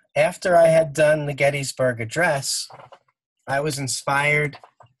 after I had done the Gettysburg Address, I was inspired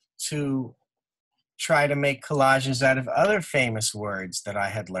to try to make collages out of other famous words that I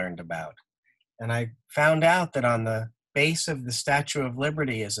had learned about. And I found out that on the base of the Statue of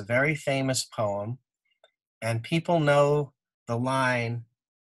Liberty is a very famous poem, and people know the line,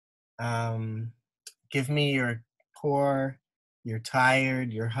 give me your poor, your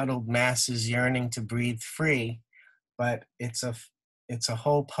tired, your huddled masses yearning to breathe free, but it's a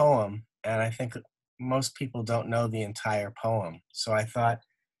whole poem, and I think most people don't know the entire poem. So I thought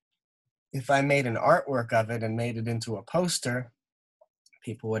if I made an artwork of it and made it into a poster,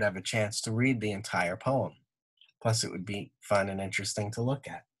 people would have a chance to read the entire poem. Plus, it would be fun and interesting to look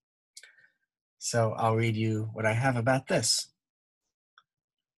at. So I'll read you what I have about this.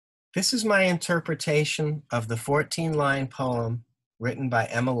 This is my interpretation of the 14-line poem written by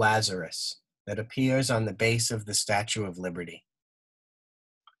Emma Lazarus that appears on the base of the Statue of Liberty.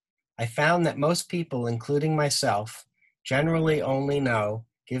 I found that most people, including myself, generally only know,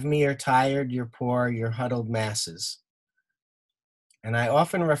 give me your tired, your poor, your huddled masses. And I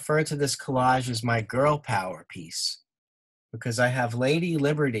often refer to this collage as my girl power piece because I have Lady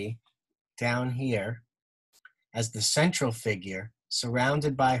Liberty down here as the central figure,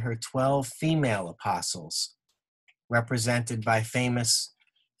 surrounded by her 12 female apostles, represented by famous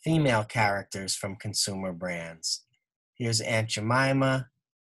female characters from consumer brands. Here's Aunt Jemima.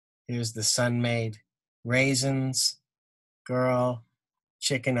 Here's the Sun-Maid Raisins girl,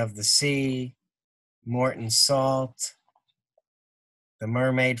 Chicken of the Sea, Morton Salt, the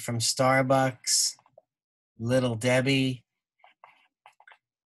mermaid from Starbucks, Little Debbie.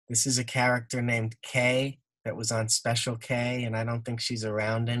 This is a character named Kay that was on Special K, and I don't think she's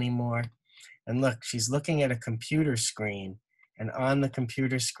around anymore. And look, she's looking at a computer screen, and on the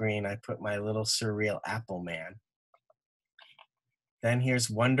computer screen, I put my little surreal Apple Man. Then here's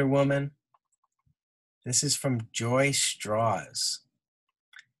Wonder Woman. This is from Joy Straws.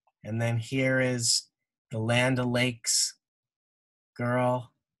 And then here is the Land O'Lakes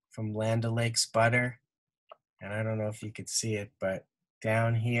girl from Land O'Lakes Butter. And I don't know if you could see it, but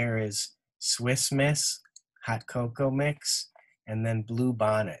down here is Swiss Miss Hot Cocoa Mix, and then Blue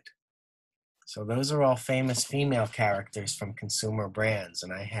Bonnet. So those are all famous female characters from consumer brands,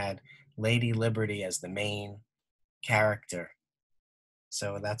 and I had Lady Liberty as the main character.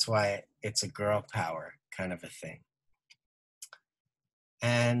 So that's why it's a girl power kind of a thing.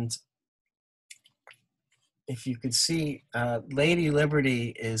 And if you could see, Lady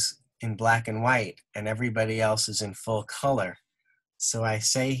Liberty is in black and white, and everybody else is in full color. So I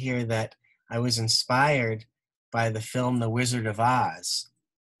say here that I was inspired by the film The Wizard of Oz.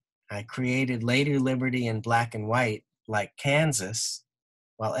 I created Lady Liberty in black and white, like Kansas,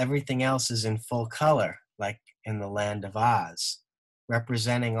 while everything else is in full color, like in the Land of Oz,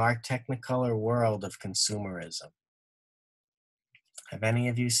 representing our technicolor world of consumerism. Have any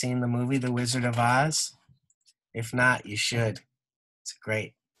of you seen the movie The Wizard of Oz? If not, you should. It's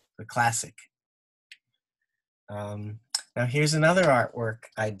great, a classic. Now here's another artwork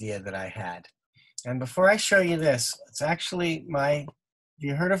idea that I had. And before I show you this, it's actually have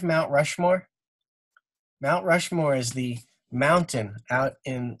you heard of Mount Rushmore? Mount Rushmore is the mountain out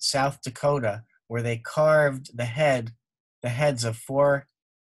in South Dakota where they carved the heads of 4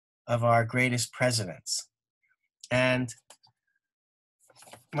 of our greatest presidents. And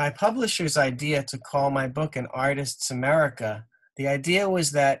my publisher's idea to call my book An Artist's America, The idea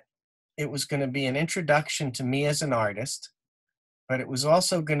was that it was going to be an introduction to me as an artist, but it was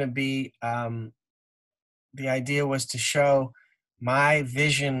also going to be, the idea was to show my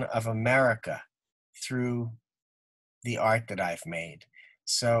vision of America through the art that I've made.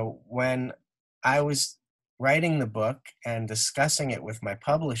 So when I was writing the book and discussing it with my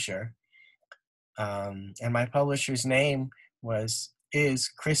publisher, and my publisher's name is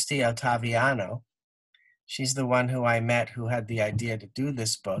Christy Ottaviano. She's the one who I met who had the idea to do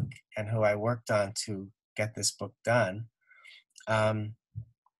this book and who I worked on to get this book done.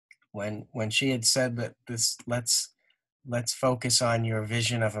 When she had said that let's focus on your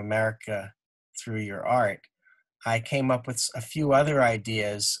vision of America through your art, I came up with a few other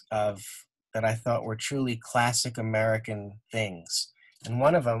ideas that I thought were truly classic American things. And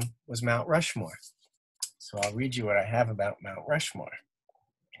one of them was Mount Rushmore. So I'll read you what I have about Mount Rushmore.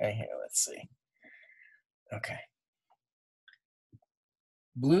 Okay, here, let's see. Okay.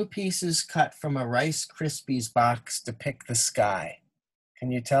 Blue pieces cut from a Rice Krispies box depict the sky.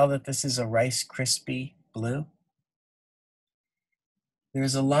 Can you tell that this is a Rice Krispie blue?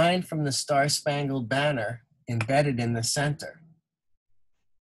 There's a line from the Star-Spangled Banner embedded in the center.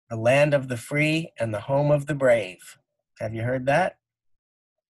 The land of the free and the home of the brave. Have you heard that?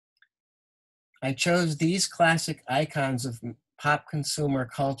 I chose these classic icons of pop consumer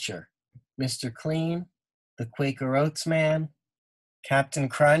culture: Mr. Clean, the Quaker Oats Man, Captain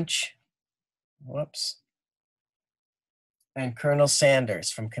Crunch, and Colonel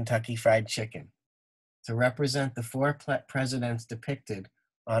Sanders from Kentucky Fried Chicken to represent the four presidents depicted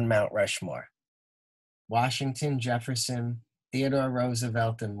on Mount Rushmore: Washington, Jefferson, Theodore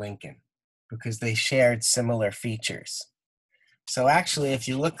Roosevelt, and Lincoln, because they shared similar features. So actually, if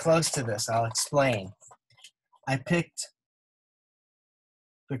you look close to this, I'll explain. I picked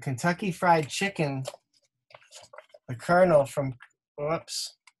the Kentucky Fried Chicken, the Colonel from, I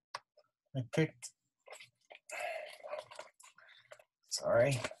picked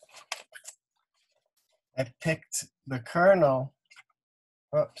the Colonel,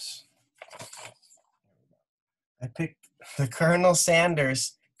 I picked the Colonel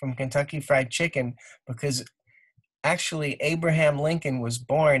Sanders from Kentucky Fried Chicken because actually Abraham Lincoln was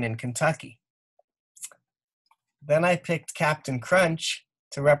born in Kentucky. Then I picked Captain Crunch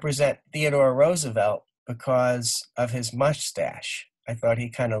to represent Theodore Roosevelt because of his mustache. I thought he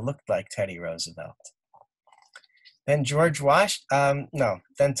kind of looked like Teddy Roosevelt. Then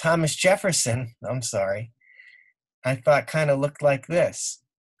then Thomas Jefferson, I thought kind of looked like this,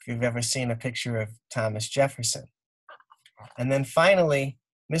 if you've ever seen a picture of Thomas Jefferson. And then finally,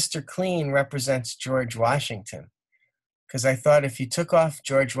 Mr. Clean represents George Washington, because I thought if you took off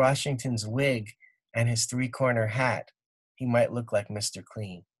George Washington's wig and his three-corner hat, he might look like Mr.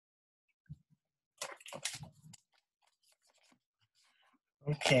 Clean.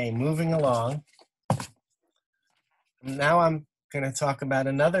 Okay, moving along. Now I'm going to talk about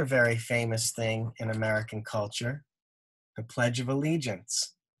another very famous thing in American culture, the Pledge of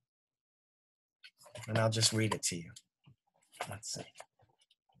Allegiance. And I'll just read it to you. Let's see.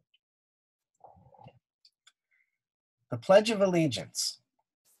 The Pledge of Allegiance.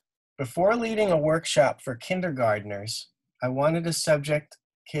 Before leading a workshop for kindergartners, I wanted a subject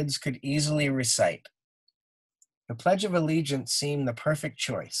kids could easily recite. The Pledge of Allegiance seemed the perfect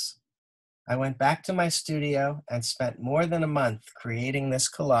choice. I went back to my studio and spent more than a month creating this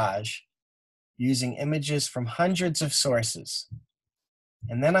collage using images from hundreds of sources.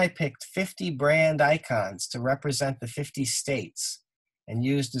 And then I picked 50 brand icons to represent the 50 states and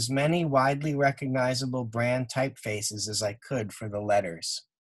used as many widely recognizable brand typefaces as I could for the letters.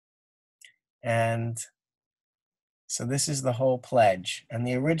 And so this is the whole pledge. And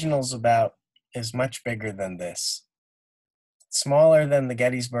the original's is much bigger than this. It's smaller than the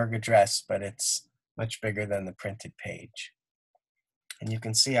Gettysburg Address, but it's much bigger than the printed page. And you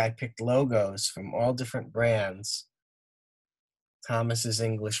can see I picked logos from all different brands. Thomas's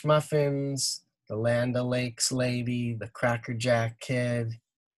English Muffins, the Land O'Lakes Lady, the Cracker Jack Kid,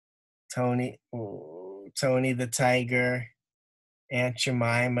 Tony the Tiger, Aunt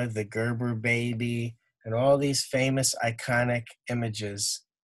Jemima, the Gerber Baby, and all these famous iconic images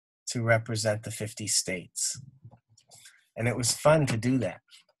to represent the 50 states. And it was fun to do that.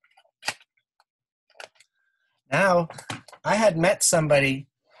 Now, I had met somebody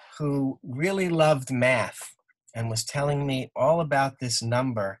who really loved math and was telling me all about this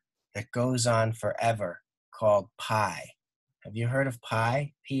number that goes on forever called pi. Have you heard of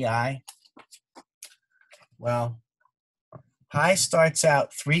pi? P-I? Well, pi starts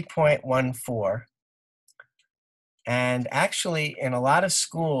out 3.14. And actually, in a lot of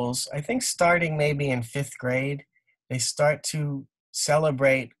schools, I think starting maybe in 5th grade, they start to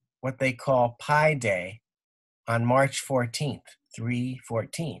celebrate what they call Pi Day on March 14th,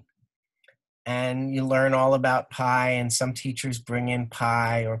 3/14. And you learn all about pi, and some teachers bring in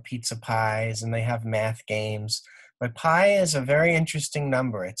pie or pizza pies, and they have math games. But pi is a very interesting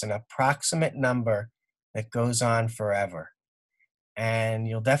number. It's an approximate number that goes on forever. And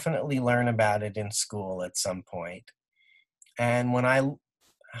you'll definitely learn about it in school at some point. And when I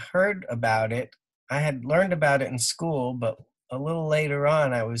heard about it, I had learned about it in school, but a little later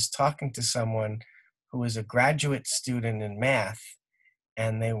on, I was talking to someone who was a graduate student in math,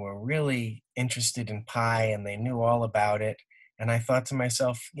 and they were really interested in pi and they knew all about it. And I thought to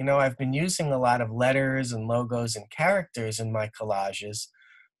myself, I've been using a lot of letters and logos and characters in my collages,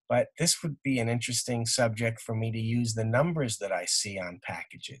 but this would be an interesting subject for me to use the numbers that I see on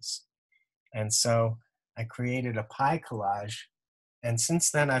packages. And so I created a pie collage. And since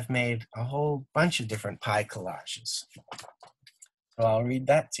then, I've made a whole bunch of different pie collages. So I'll read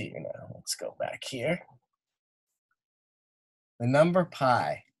that to you now. Let's go back here. The number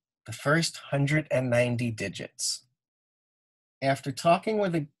pi, the first 190 digits. After talking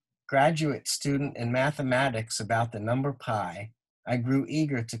with a graduate student in mathematics about the number pi, I grew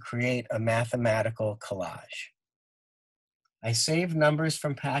eager to create a mathematical collage. I saved numbers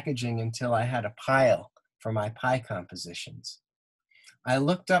from packaging until I had a pile for my pi compositions. I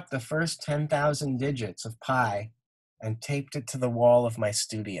looked up the first 10,000 digits of pi and taped it to the wall of my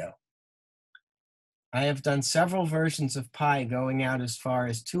studio. I have done several versions of pi going out as far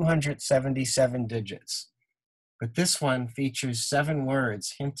as 277 digits, but this one features 7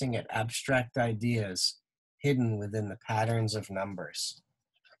 words hinting at abstract ideas hidden within the patterns of numbers.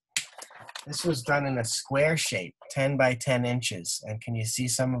 This was done in a square shape, 10 by 10 inches, and can you see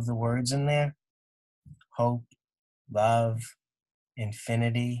some of the words in there? Hope, love,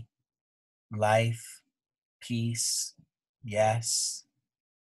 infinity, life, peace, yes,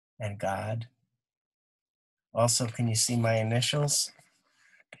 and God. Also, can you see my initials?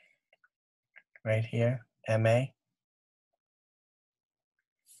 Right here, MA.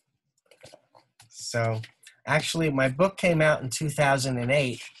 So actually, my book came out in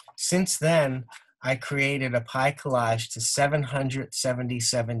 2008. Since then, I created a pi collage to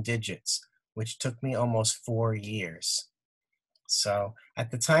 777 digits, which took me almost 4 years. So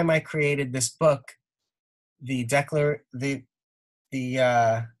at the time I created this book, the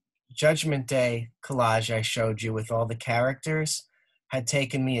Judgment Day collage I showed you with all the characters had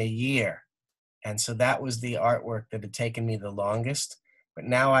taken me a year. And so that was the artwork that had taken me the longest. But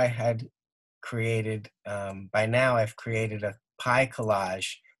now by now I've created a pie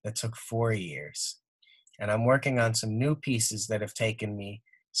collage that took 4 years. And I'm working on some new pieces that have taken me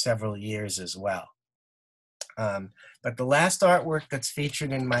several years as well. But the last artwork that's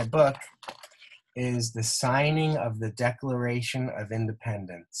featured in my book is the signing of the Declaration of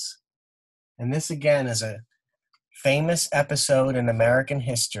Independence. And this again is a famous episode in American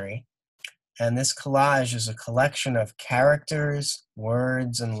history. And this collage is a collection of characters,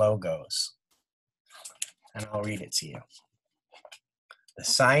 words, and logos. And I'll read it to you. The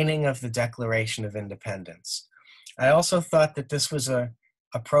signing of the Declaration of Independence. I also thought that this was an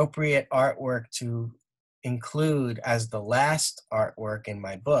appropriate artwork to include as the last artwork in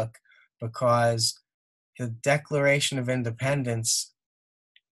my book, because the Declaration of Independence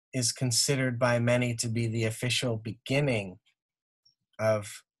is considered by many to be the official beginning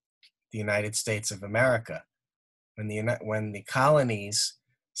of the United States of America. When the colonies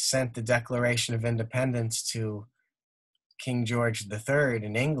sent the Declaration of Independence to King George III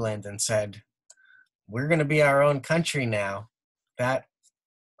in England and said, we're going to be our own country now, that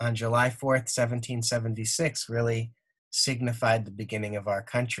on July 4th, 1776, really signified the beginning of our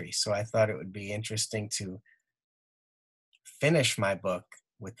country. So I thought it would be interesting to finish my book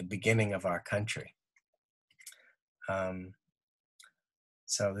with the beginning of our country.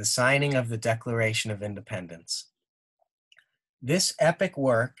 So the signing of the Declaration of Independence. This epic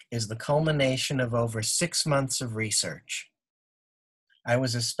work is the culmination of over 6 months of research. I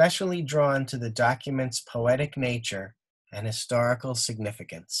was especially drawn to the document's poetic nature and historical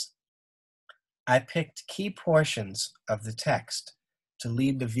significance. I picked key portions of the text to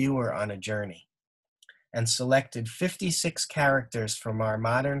lead the viewer on a journey, and selected 56 characters from our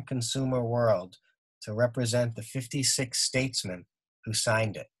modern consumer world to represent the 56 statesmen who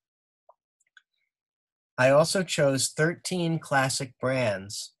signed it. I also chose 13 classic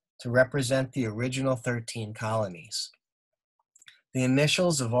brands to represent the original 13 colonies. The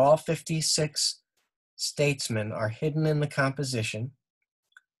initials of all 56 statesmen are hidden in the composition,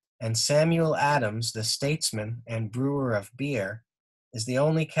 and Samuel Adams, the statesman and brewer of beer, is the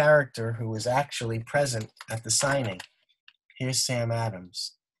only character who was actually present at the signing. Here's Sam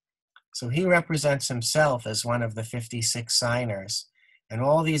Adams. So he represents himself as one of the 56 signers, and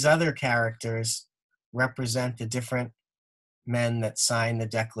all these other characters represent the different men that signed the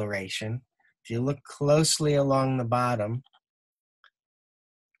Declaration. If you look closely along the bottom,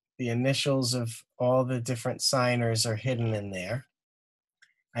 the initials of all the different signers are hidden in there.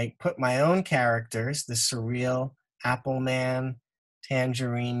 I put my own characters, the Surreal, Apple Man,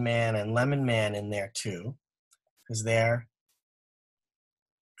 Tangerine Man, and Lemon Man in there too, because they're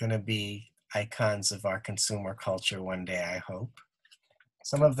going to be icons of our consumer culture one day, I hope.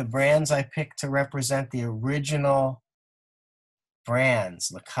 Some of the brands I picked to represent the original brands,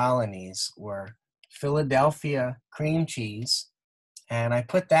 the colonies, were Philadelphia cream cheese. And I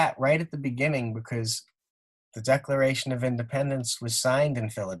put that right at the beginning because the Declaration of Independence was signed in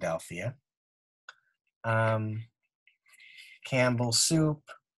Philadelphia. Campbell Soup,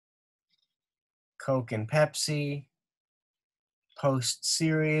 Coke and Pepsi, Post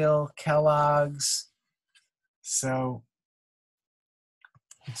cereal, Kellogg's. So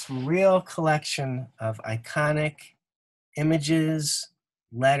it's a real collection of iconic images,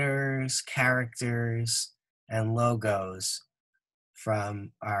 letters, characters, and logos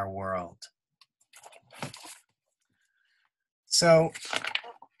from our world. So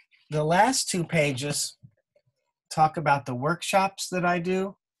the last 2 pages talk about the workshops that I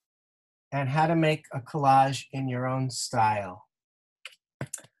do and how to make a collage in your own style.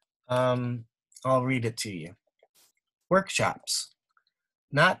 I'll read it to you. Workshops.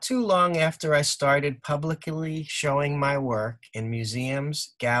 Not too long after I started publicly showing my work in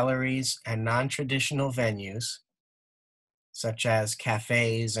museums, galleries, and non-traditional venues, such as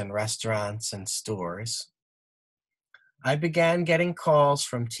cafes and restaurants and stores, I began getting calls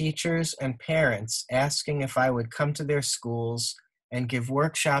from teachers and parents asking if I would come to their schools and give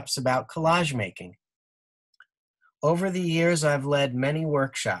workshops about collage making. Over the years, I've led many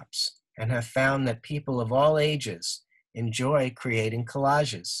workshops and have found that people of all ages enjoy creating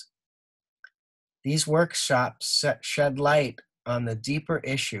collages. These workshops shed light on the deeper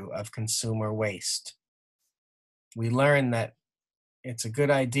issue of consumer waste. We learn that it's a good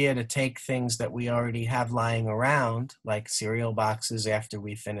idea to take things that we already have lying around, like cereal boxes after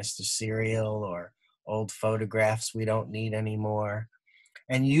we finish the cereal, or old photographs we don't need anymore,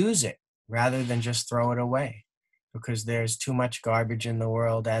 and use it rather than just throw it away, because there's too much garbage in the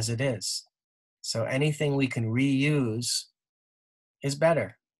world as it is. So anything we can reuse is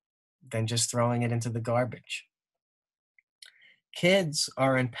better than just throwing it into the garbage. Kids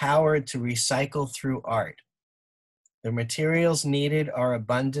are empowered to recycle through art. The materials needed are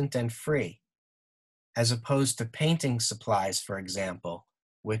abundant and free, as opposed to painting supplies, for example,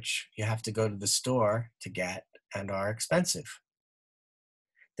 which you have to go to the store to get and are expensive.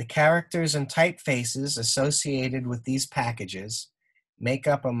 The characters and typefaces associated with these packages make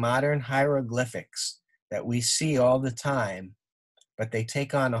up a modern hieroglyphics that we see all the time, but they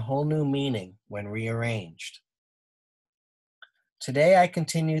take on a whole new meaning when rearranged. Today, I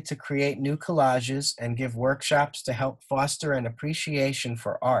continue to create new collages and give workshops to help foster an appreciation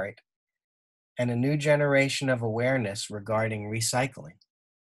for art and a new generation of awareness regarding recycling.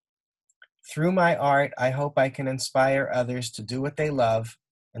 Through my art, I hope I can inspire others to do what they love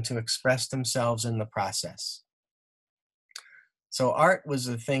and to express themselves in the process. So art was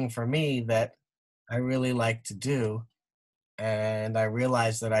a thing for me that I really like to do, and I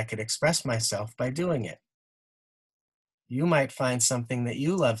realized that I could express myself by doing it. You might find something that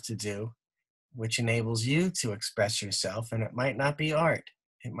you love to do, which enables you to express yourself, and it might not be art.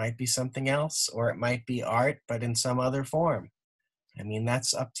 It might be something else, or it might be art, but in some other form. I mean,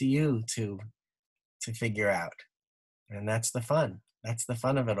 that's up to you to figure out. And that's the fun. That's the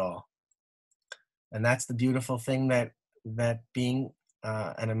fun of it all. And that's the beautiful thing that being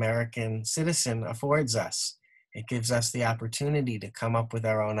an American citizen affords us. It gives us the opportunity to come up with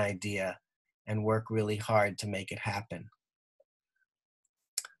our own idea and work really hard to make it happen.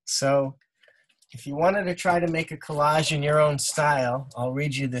 So if you wanted to try to make a collage in your own style, I'll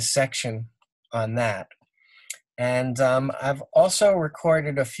read you this section on that. And I've also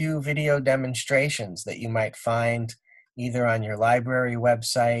recorded a few video demonstrations that you might find either on your library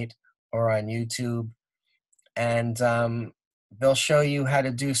website or on YouTube. And they'll show you how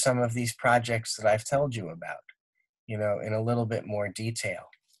to do some of these projects that I've told you about, in a little bit more detail.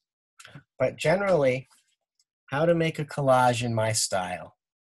 But generally, how to make a collage in my style.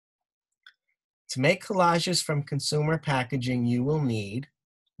 To make collages from consumer packaging, you will need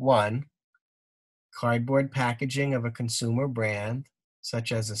 1, cardboard packaging of a consumer brand,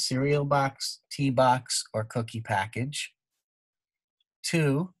 such as a cereal box, tea box, or cookie package.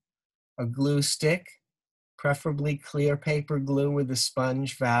 2, a glue stick, preferably clear paper glue with a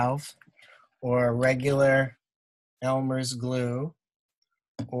sponge valve, or regular Elmer's glue,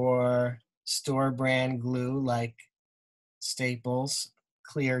 or store brand glue like Staples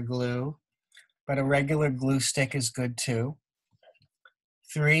clear glue, but a regular glue stick is good too.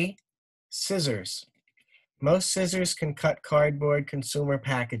 3, scissors. Most scissors can cut cardboard consumer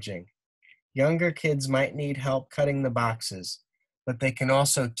packaging. Younger kids might need help cutting the boxes, but they can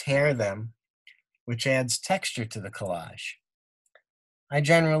also tear them, which adds texture to the collage. I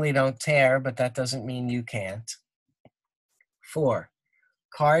generally don't tear, but that doesn't mean you can't. 4,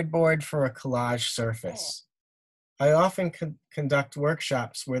 cardboard for a collage surface. I often conduct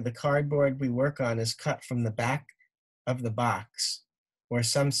workshops where the cardboard we work on is cut from the back of the box or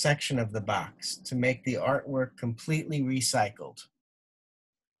some section of the box to make the artwork completely recycled,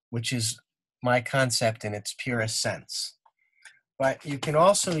 which is my concept in its purest sense. But you can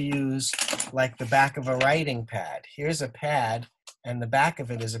also use like the back of a writing pad. Here's a pad, and the back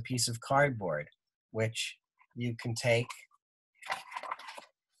of it is a piece of cardboard, which you can take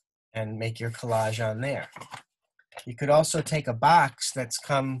and make your collage on there. You could also take a box that's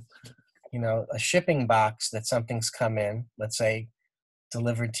come, a shipping box that something's come in, let's say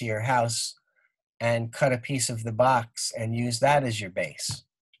delivered to your house, and cut a piece of the box and use that as your base.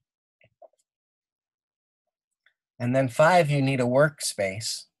 And then 5, you need a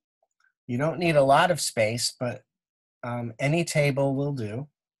workspace. You don't need a lot of space, but any table will do.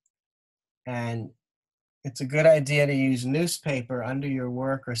 And it's a good idea to use newspaper under your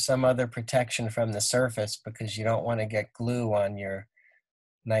work or some other protection from the surface because you don't want to get glue on your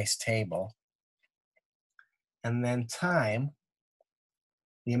nice table. And then time.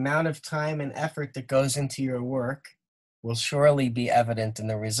 The amount of time and effort that goes into your work will surely be evident in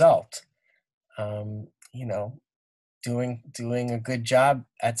the result. Doing a good job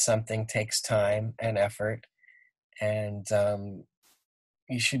at something takes time and effort, and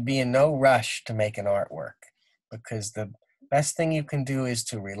you should be in no rush to make an artwork because the best thing you can do is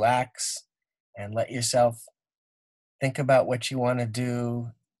to relax and let yourself think about what you want to do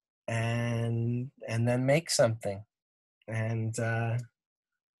and then make something. And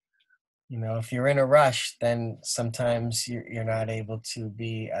if you're in a rush, then sometimes you're not able to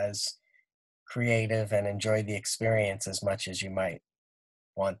be as creative and enjoy the experience as much as you might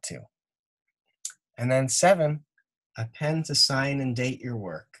want to. And then 7, a pen to sign and date your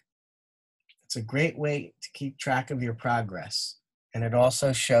work. It's a great way to keep track of your progress, and it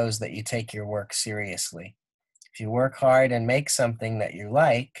also shows that you take your work seriously. If you work hard and make something that you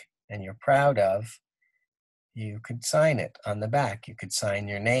like and you're proud of, you could sign it on the back. You could sign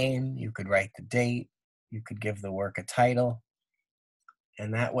your name, you could write the date, you could give the work a title,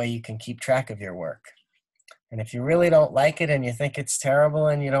 and that way you can keep track of your work. And if you really don't like it and you think it's terrible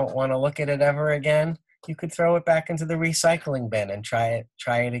and you don't want to look at it ever again, you could throw it back into the recycling bin and try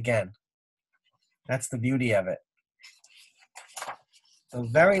it again. That's the beauty of it. The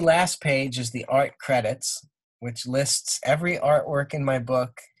very last page is the art credits, which lists every artwork in my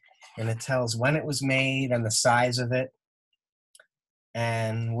book, and it tells when it was made and the size of it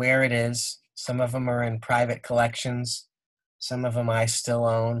and where it is. Some of them are in private collections. Some of them I still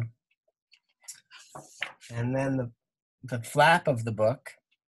own. And then the flap of the book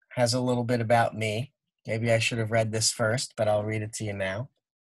has a little bit about me. Maybe I should have read this first, but I'll read it to you now.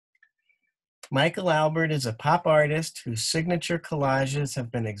 Michael Albert is a pop artist whose signature collages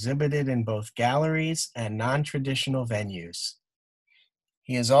have been exhibited in both galleries and non-traditional venues.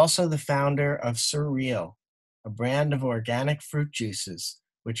 He is also the founder of Surreal, a brand of organic fruit juices,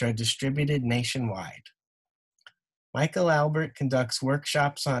 which are distributed nationwide. Michael Albert conducts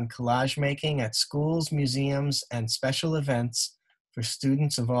workshops on collage making at schools, museums, and special events for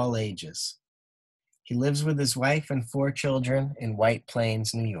students of all ages. He lives with his wife and 4 children in White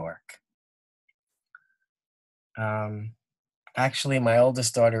Plains, New York. Actually, my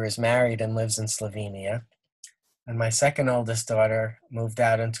oldest daughter is married and lives in Slovenia. And my second oldest daughter moved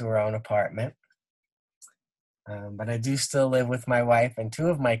out into her own apartment. But I do still live with my wife and 2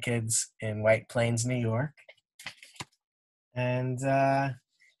 of my kids in White Plains, New York. And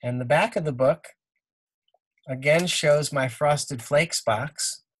the back of the book, again, shows my Frosted Flakes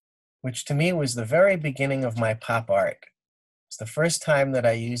box, which to me was the very beginning of my pop art. It's the first time that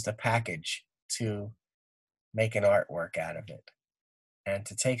I used a package to make an artwork out of it, and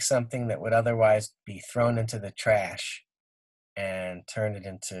to take something that would otherwise be thrown into the trash and turn it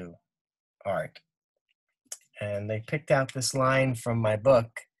into art. And they picked out this line from my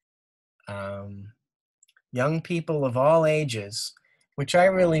book, young people of all ages, which I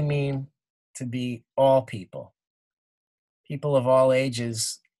really mean to be all people. People of all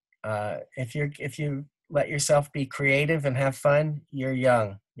ages. If you let yourself be creative and have fun, you're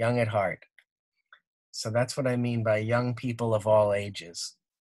young at heart. So that's what I mean by young people of all ages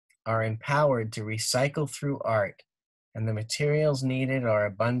are empowered to recycle through art, and the materials needed are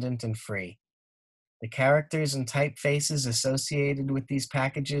abundant and free. The characters and typefaces associated with these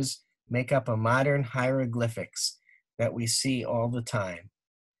packages make up a modern hieroglyphics that we see all the time,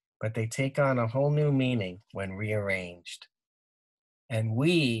 but they take on a whole new meaning when rearranged. And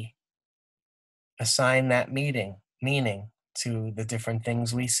we assign that meaning to the different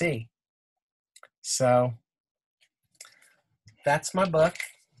things we see. So that's my book,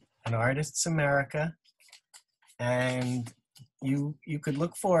 An Artist's America, and you could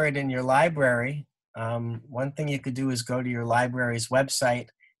look for it in your library. One thing you could do is go to your library's website,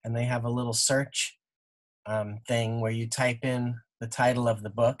 and they have a little search thing where you type in the title of the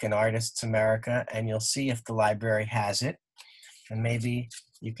book, An Artist's America, and you'll see if the library has it, and maybe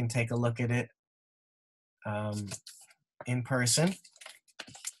you can take a look at it in person.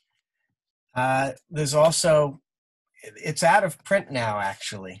 There's also, it's out of print now,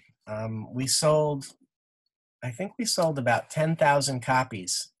 actually. I think we sold about 10,000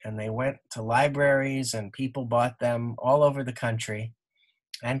 copies, and they went to libraries and people bought them all over the country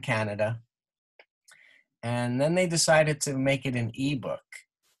and Canada. And then they decided to make it an ebook.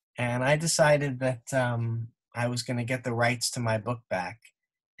 And I decided that I was going to get the rights to my book back.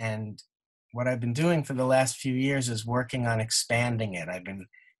 And what I've been doing for the last few years is working on expanding it. I've been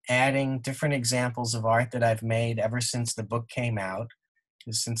adding different examples of art that I've made ever since the book came out.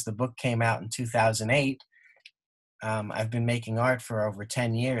 Since the book came out in 2008, I've been making art for over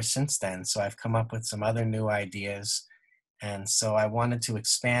 10 years since then, so I've come up with some other new ideas. And so I wanted to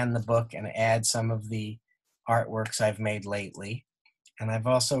expand the book and add some of the artworks I've made lately. And I've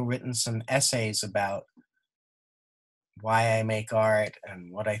also written some essays about why I make art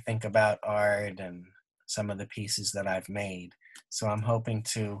and what I think about art and some of the pieces that I've made. So I'm hoping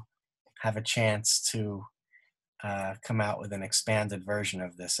to have a chance to come out with an expanded version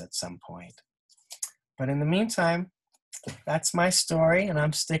of this at some point. But in the meantime, that's my story, and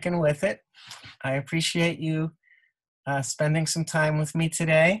I'm sticking with it. I appreciate you spending some time with me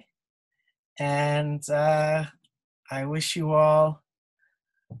today, and I wish you all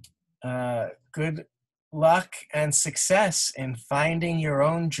good luck and success in finding your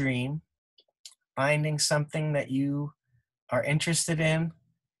own dream, finding something that you are interested in,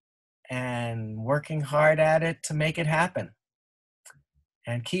 and working hard at it to make it happen.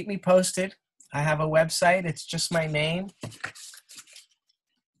 And keep me posted. I have a website. It's just my name,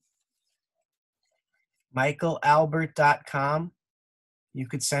 michaelalbert.com. You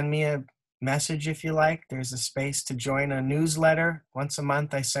could send me a message if you like. There's a space to join a newsletter. Once a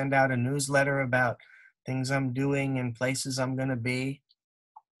month, I send out a newsletter about things I'm doing and places I'm going to be.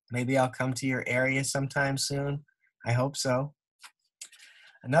 Maybe I'll come to your area sometime soon. I hope so.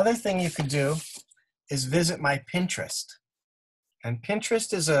 Another thing you could do is visit my Pinterest. And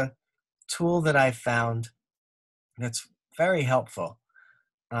Pinterest is a tool that I found that's very helpful.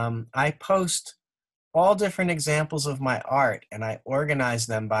 I post all different examples of my art, and I organize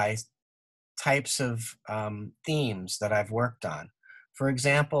them by types of themes that I've worked on. For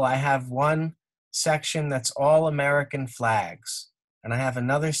example, I have one section that's all American flags, and I have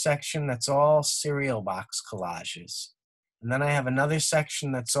another section that's all cereal box collages. And then I have another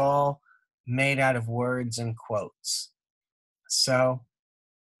section that's all made out of words and quotes. So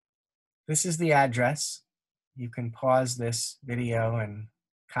this is the address. You can pause this video and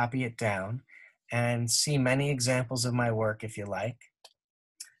copy it down and see many examples of my work if you like.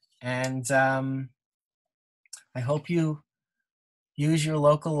 And I hope you use your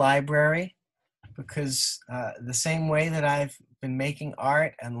local library, because the same way that I've been making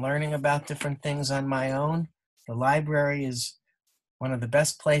art and learning about different things on my own, the library is one of the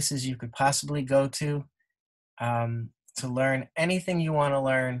best places you could possibly go to learn anything you want to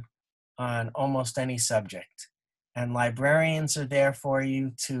learn on almost any subject. And librarians are there for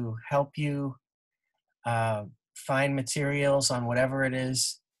you to help you find materials on whatever it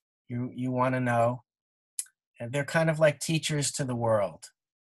is you want to know. And they're kind of like teachers to the world.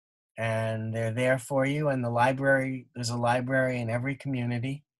 And they're there for you. And there's a library in every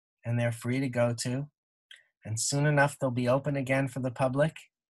community, and they're free to go to. And soon enough, they'll be open again for the public.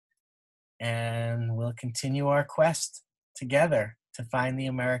 And we'll continue our quest together to find the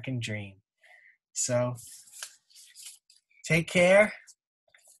American dream. So take care,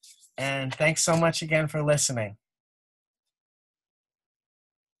 and thanks so much again for listening.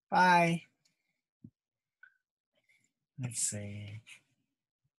 Bye. Let's see.